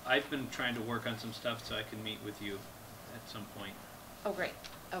I've been trying to work on some stuff so I can meet with you at some point. oh, great,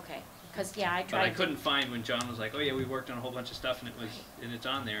 okay, because, I tried But I to. couldn't find when John was like, oh yeah, we worked on a whole bunch of stuff and it's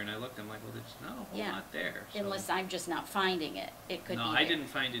on there, and I looked, I'm like, well, there's not a whole Yeah. lot there. So- Unless I'm just not finding it, it could be No, there. I didn't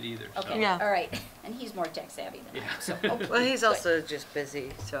find it either, so. Okay, Yeah. all right, and he's more tech savvy than I am, Yeah. so. Well, he's good. also just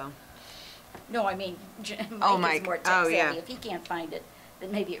busy, so. No, I mean, Oh, Mike Mike. is more tech Oh, savvy. yeah. If he can't find it,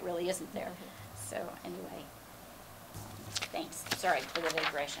 then maybe it really isn't there. So, anyway, thanks, sorry for the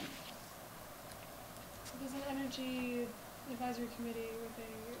digression. There's an energy advisory committee with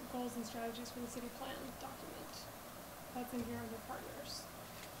a goals and strategies for the city plan document. That's in here under partners.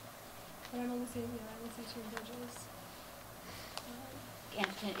 But I'm only seeing, I only see 2 bridges.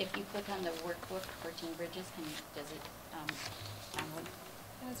 And if you click on the workbook for Team Bridges, does it, download?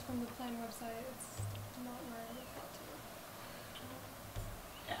 And it's from the plan website, it's not where I looked to.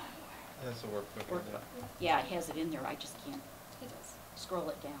 That's a workbook. isn't it? Yeah, it has it in there, I just can't It does. scroll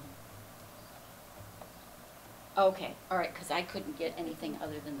it down. Okay, all right, because I couldn't get anything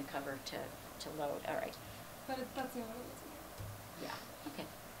other than the cover to load, all right, But that's the only one that's in here. yeah, okay.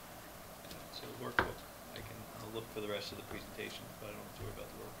 So workbook, I'll look for the rest of the presentation, but I don't have to worry about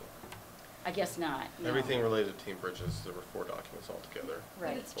the workbook. I guess not, no. Everything related to Team Bridges, there were 4 documents altogether. But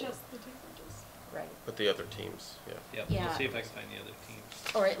Right, it's just the 2 bridges. right. But the other teams, yeah. Yep, Yeah. I'll see if I can find the other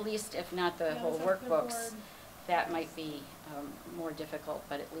teams. Or at least, if not the Yeah, whole so the workbooks, board- that might be more difficult,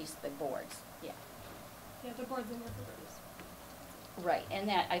 but at least the boards, yeah. Yeah, the board's in here for bridges. Right, and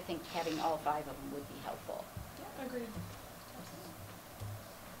that, I think having all 5 of them would be helpful. Yeah, agreed.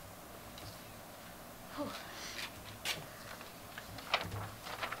 Whew.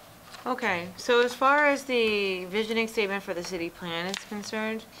 Okay, so as far as the visioning statement for the city plan is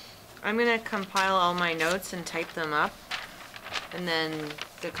concerned, I'm gonna compile all my notes and type them up. And then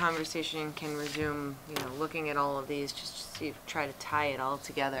the conversation can resume, you know, looking at all of these, just to see, try to tie it all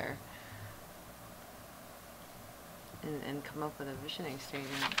together. And come up with a visioning statement.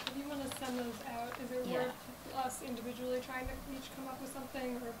 If you wanna send those out, is it Yeah. worth us individually trying to each come up with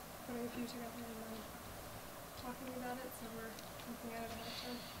something, or putting a few together and then talking about it, so we're thinking out ahead of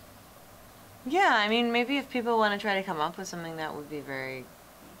time? Yeah, I mean, maybe if people wanna try to come up with something, that would be very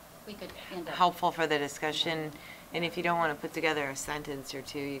We could end up. helpful for the discussion. And if you don't want to put together a sentence or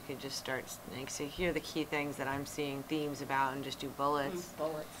two, you could just start, like, say, here are the key things that I'm seeing themes about, and just do bullets.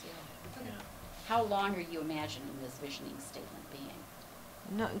 Bullets, yeah. Yeah. How long are you imagining this visioning statement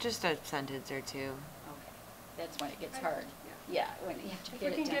being? No, just a sentence or two. Okay, that's when it gets I- hard. yeah. Yeah, when you have to If get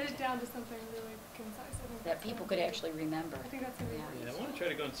we can it get down it down to something really concise, I think that that's people gonna could be- actually remember. I think that's gonna be Yeah. great. Yeah, I wanna try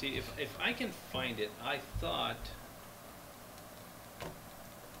to go and see if I can find it. I thought,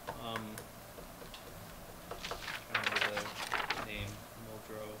 I don't remember the name,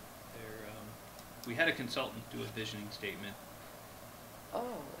 Muldrow, we had a consultant do a visioning statement, Oh,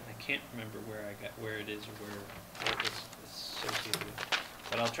 and I can't remember where it is or where it was associated with,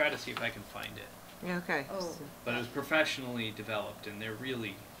 but I'll try to see if I can find it. Yeah, okay. Oh. But it was professionally developed, and they're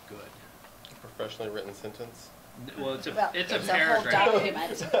really good. Professionally written sentence. Well, it's well, a whole paragraph. document.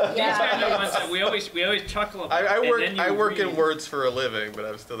 These guys are the Yeah. ones that we always chuckle about. I and work then you I work in read. words for a living, but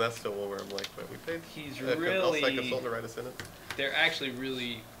that's still one where I'm like, but we paid He's a really- consultant to write a sentence. They're actually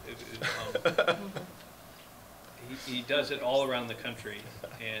really. He does it all around the country,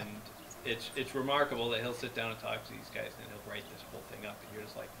 and it's remarkable that he'll sit down and talk to these guys, and he'll write this whole thing up, and you're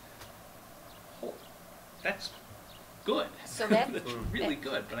just like, oh, that's good. So that- That's really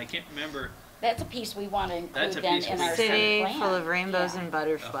good, but I can't remember. That's a piece we want to That's include a then piece in we- our City plan. full of rainbows Yeah. and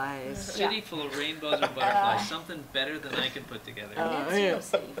butterflies. City Yeah. full of rainbows and butterflies, something better than I can put together. And that's yeah. real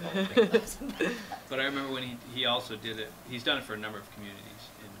city full of rainbows and butterflies. But I remember when he also did it, he's done it for a number of communities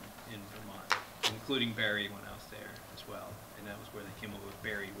in Vermont, including Barrie when I was there as well. And that was where they came up with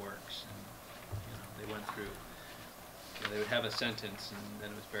Barrie Works. And, you know, they went through, you know, they would have a sentence, and then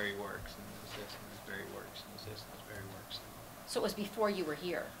it was Barrie Works, and it was this, and it was Barrie Works, and it was this, and it was Barrie Works. So it was before you were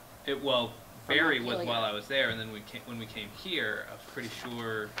here. Well, Barrie was Montpelier. while I was there, and then when we came here, I was pretty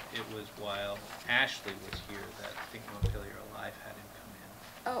sure it was while Ashley was here that I think Montpelier Alive had him come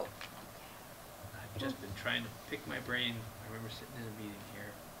in. Oh, I've just been trying to pick my brain. I remember sitting in a meeting here.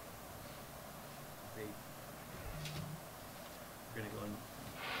 We're gonna go and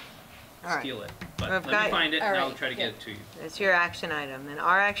All right. steal it. But I've let got- me find it, and all I'll right, try to get good. it to you. That's your action item. And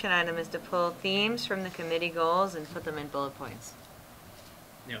our action item is to pull themes from the committee goals and put them in bullet points.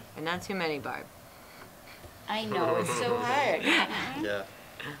 Yeah. And not too many, Barb. I know, it's so hard. Yeah.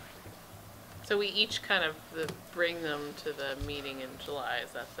 So we each kind of bring them to the meeting in July,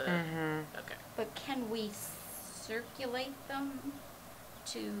 is that the? Mm-hmm. Okay. But can we circulate them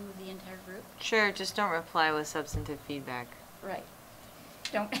to the entire group? Sure, just don't reply with substantive feedback. Right.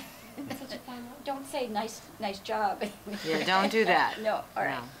 Don't, Such a fun one. don't say nice job. Yeah, don't do that. No, all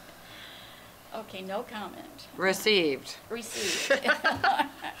right. No. Okay, no comment. Received. Received.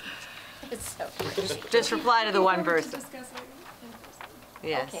 It's so Just reply to the one Looking forward person. discussing in person.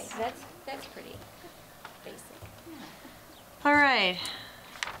 Yes. Okay, that's pretty basic. Yeah. All right.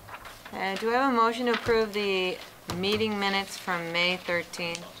 Do I have a motion to approve the meeting minutes from May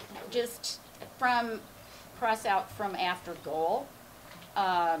 13th? Just cross out from after goal.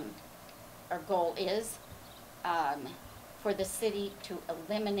 Our goal is for the city to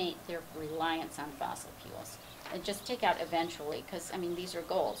eliminate their reliance on fossil fuels. And just take out eventually, because, I mean, these are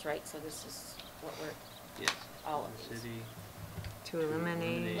goals, right? So this is what we're, Yes. all of The these. city. To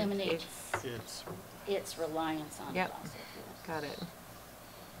eliminate. Eliminate It's its reliance on Yep. fossil fuels. Got it.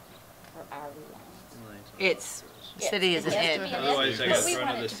 Or our reliance. Reliance on It's. fossil City is an Yes, it. it has to be an Otherwise, I it, gotta but we throw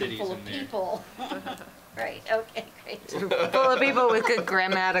want another it to be cities full in of there. people. Right, okay, great. Full of people with good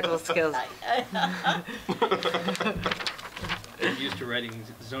grammatical skills. I'm used to writing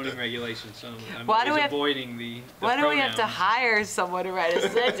zoning regulations, so I'm Why do we always have- avoiding the Why do we have to pronouns. hire someone to write a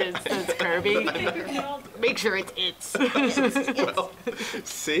sentence, says Kirby? Well, Make sure it's it's.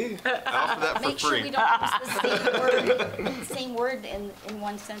 see, offer that for Make sure free. we don't use the same word in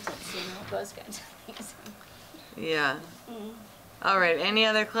one sentence, you know, those kinds of things. Yeah. Mm. All right, any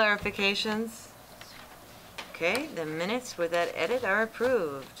other clarifications? Okay, the minutes with that edit are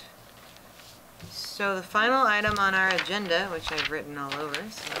approved. So the final item on our agenda, which I've written all over,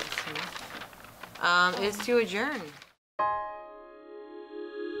 so let's see, is to adjourn.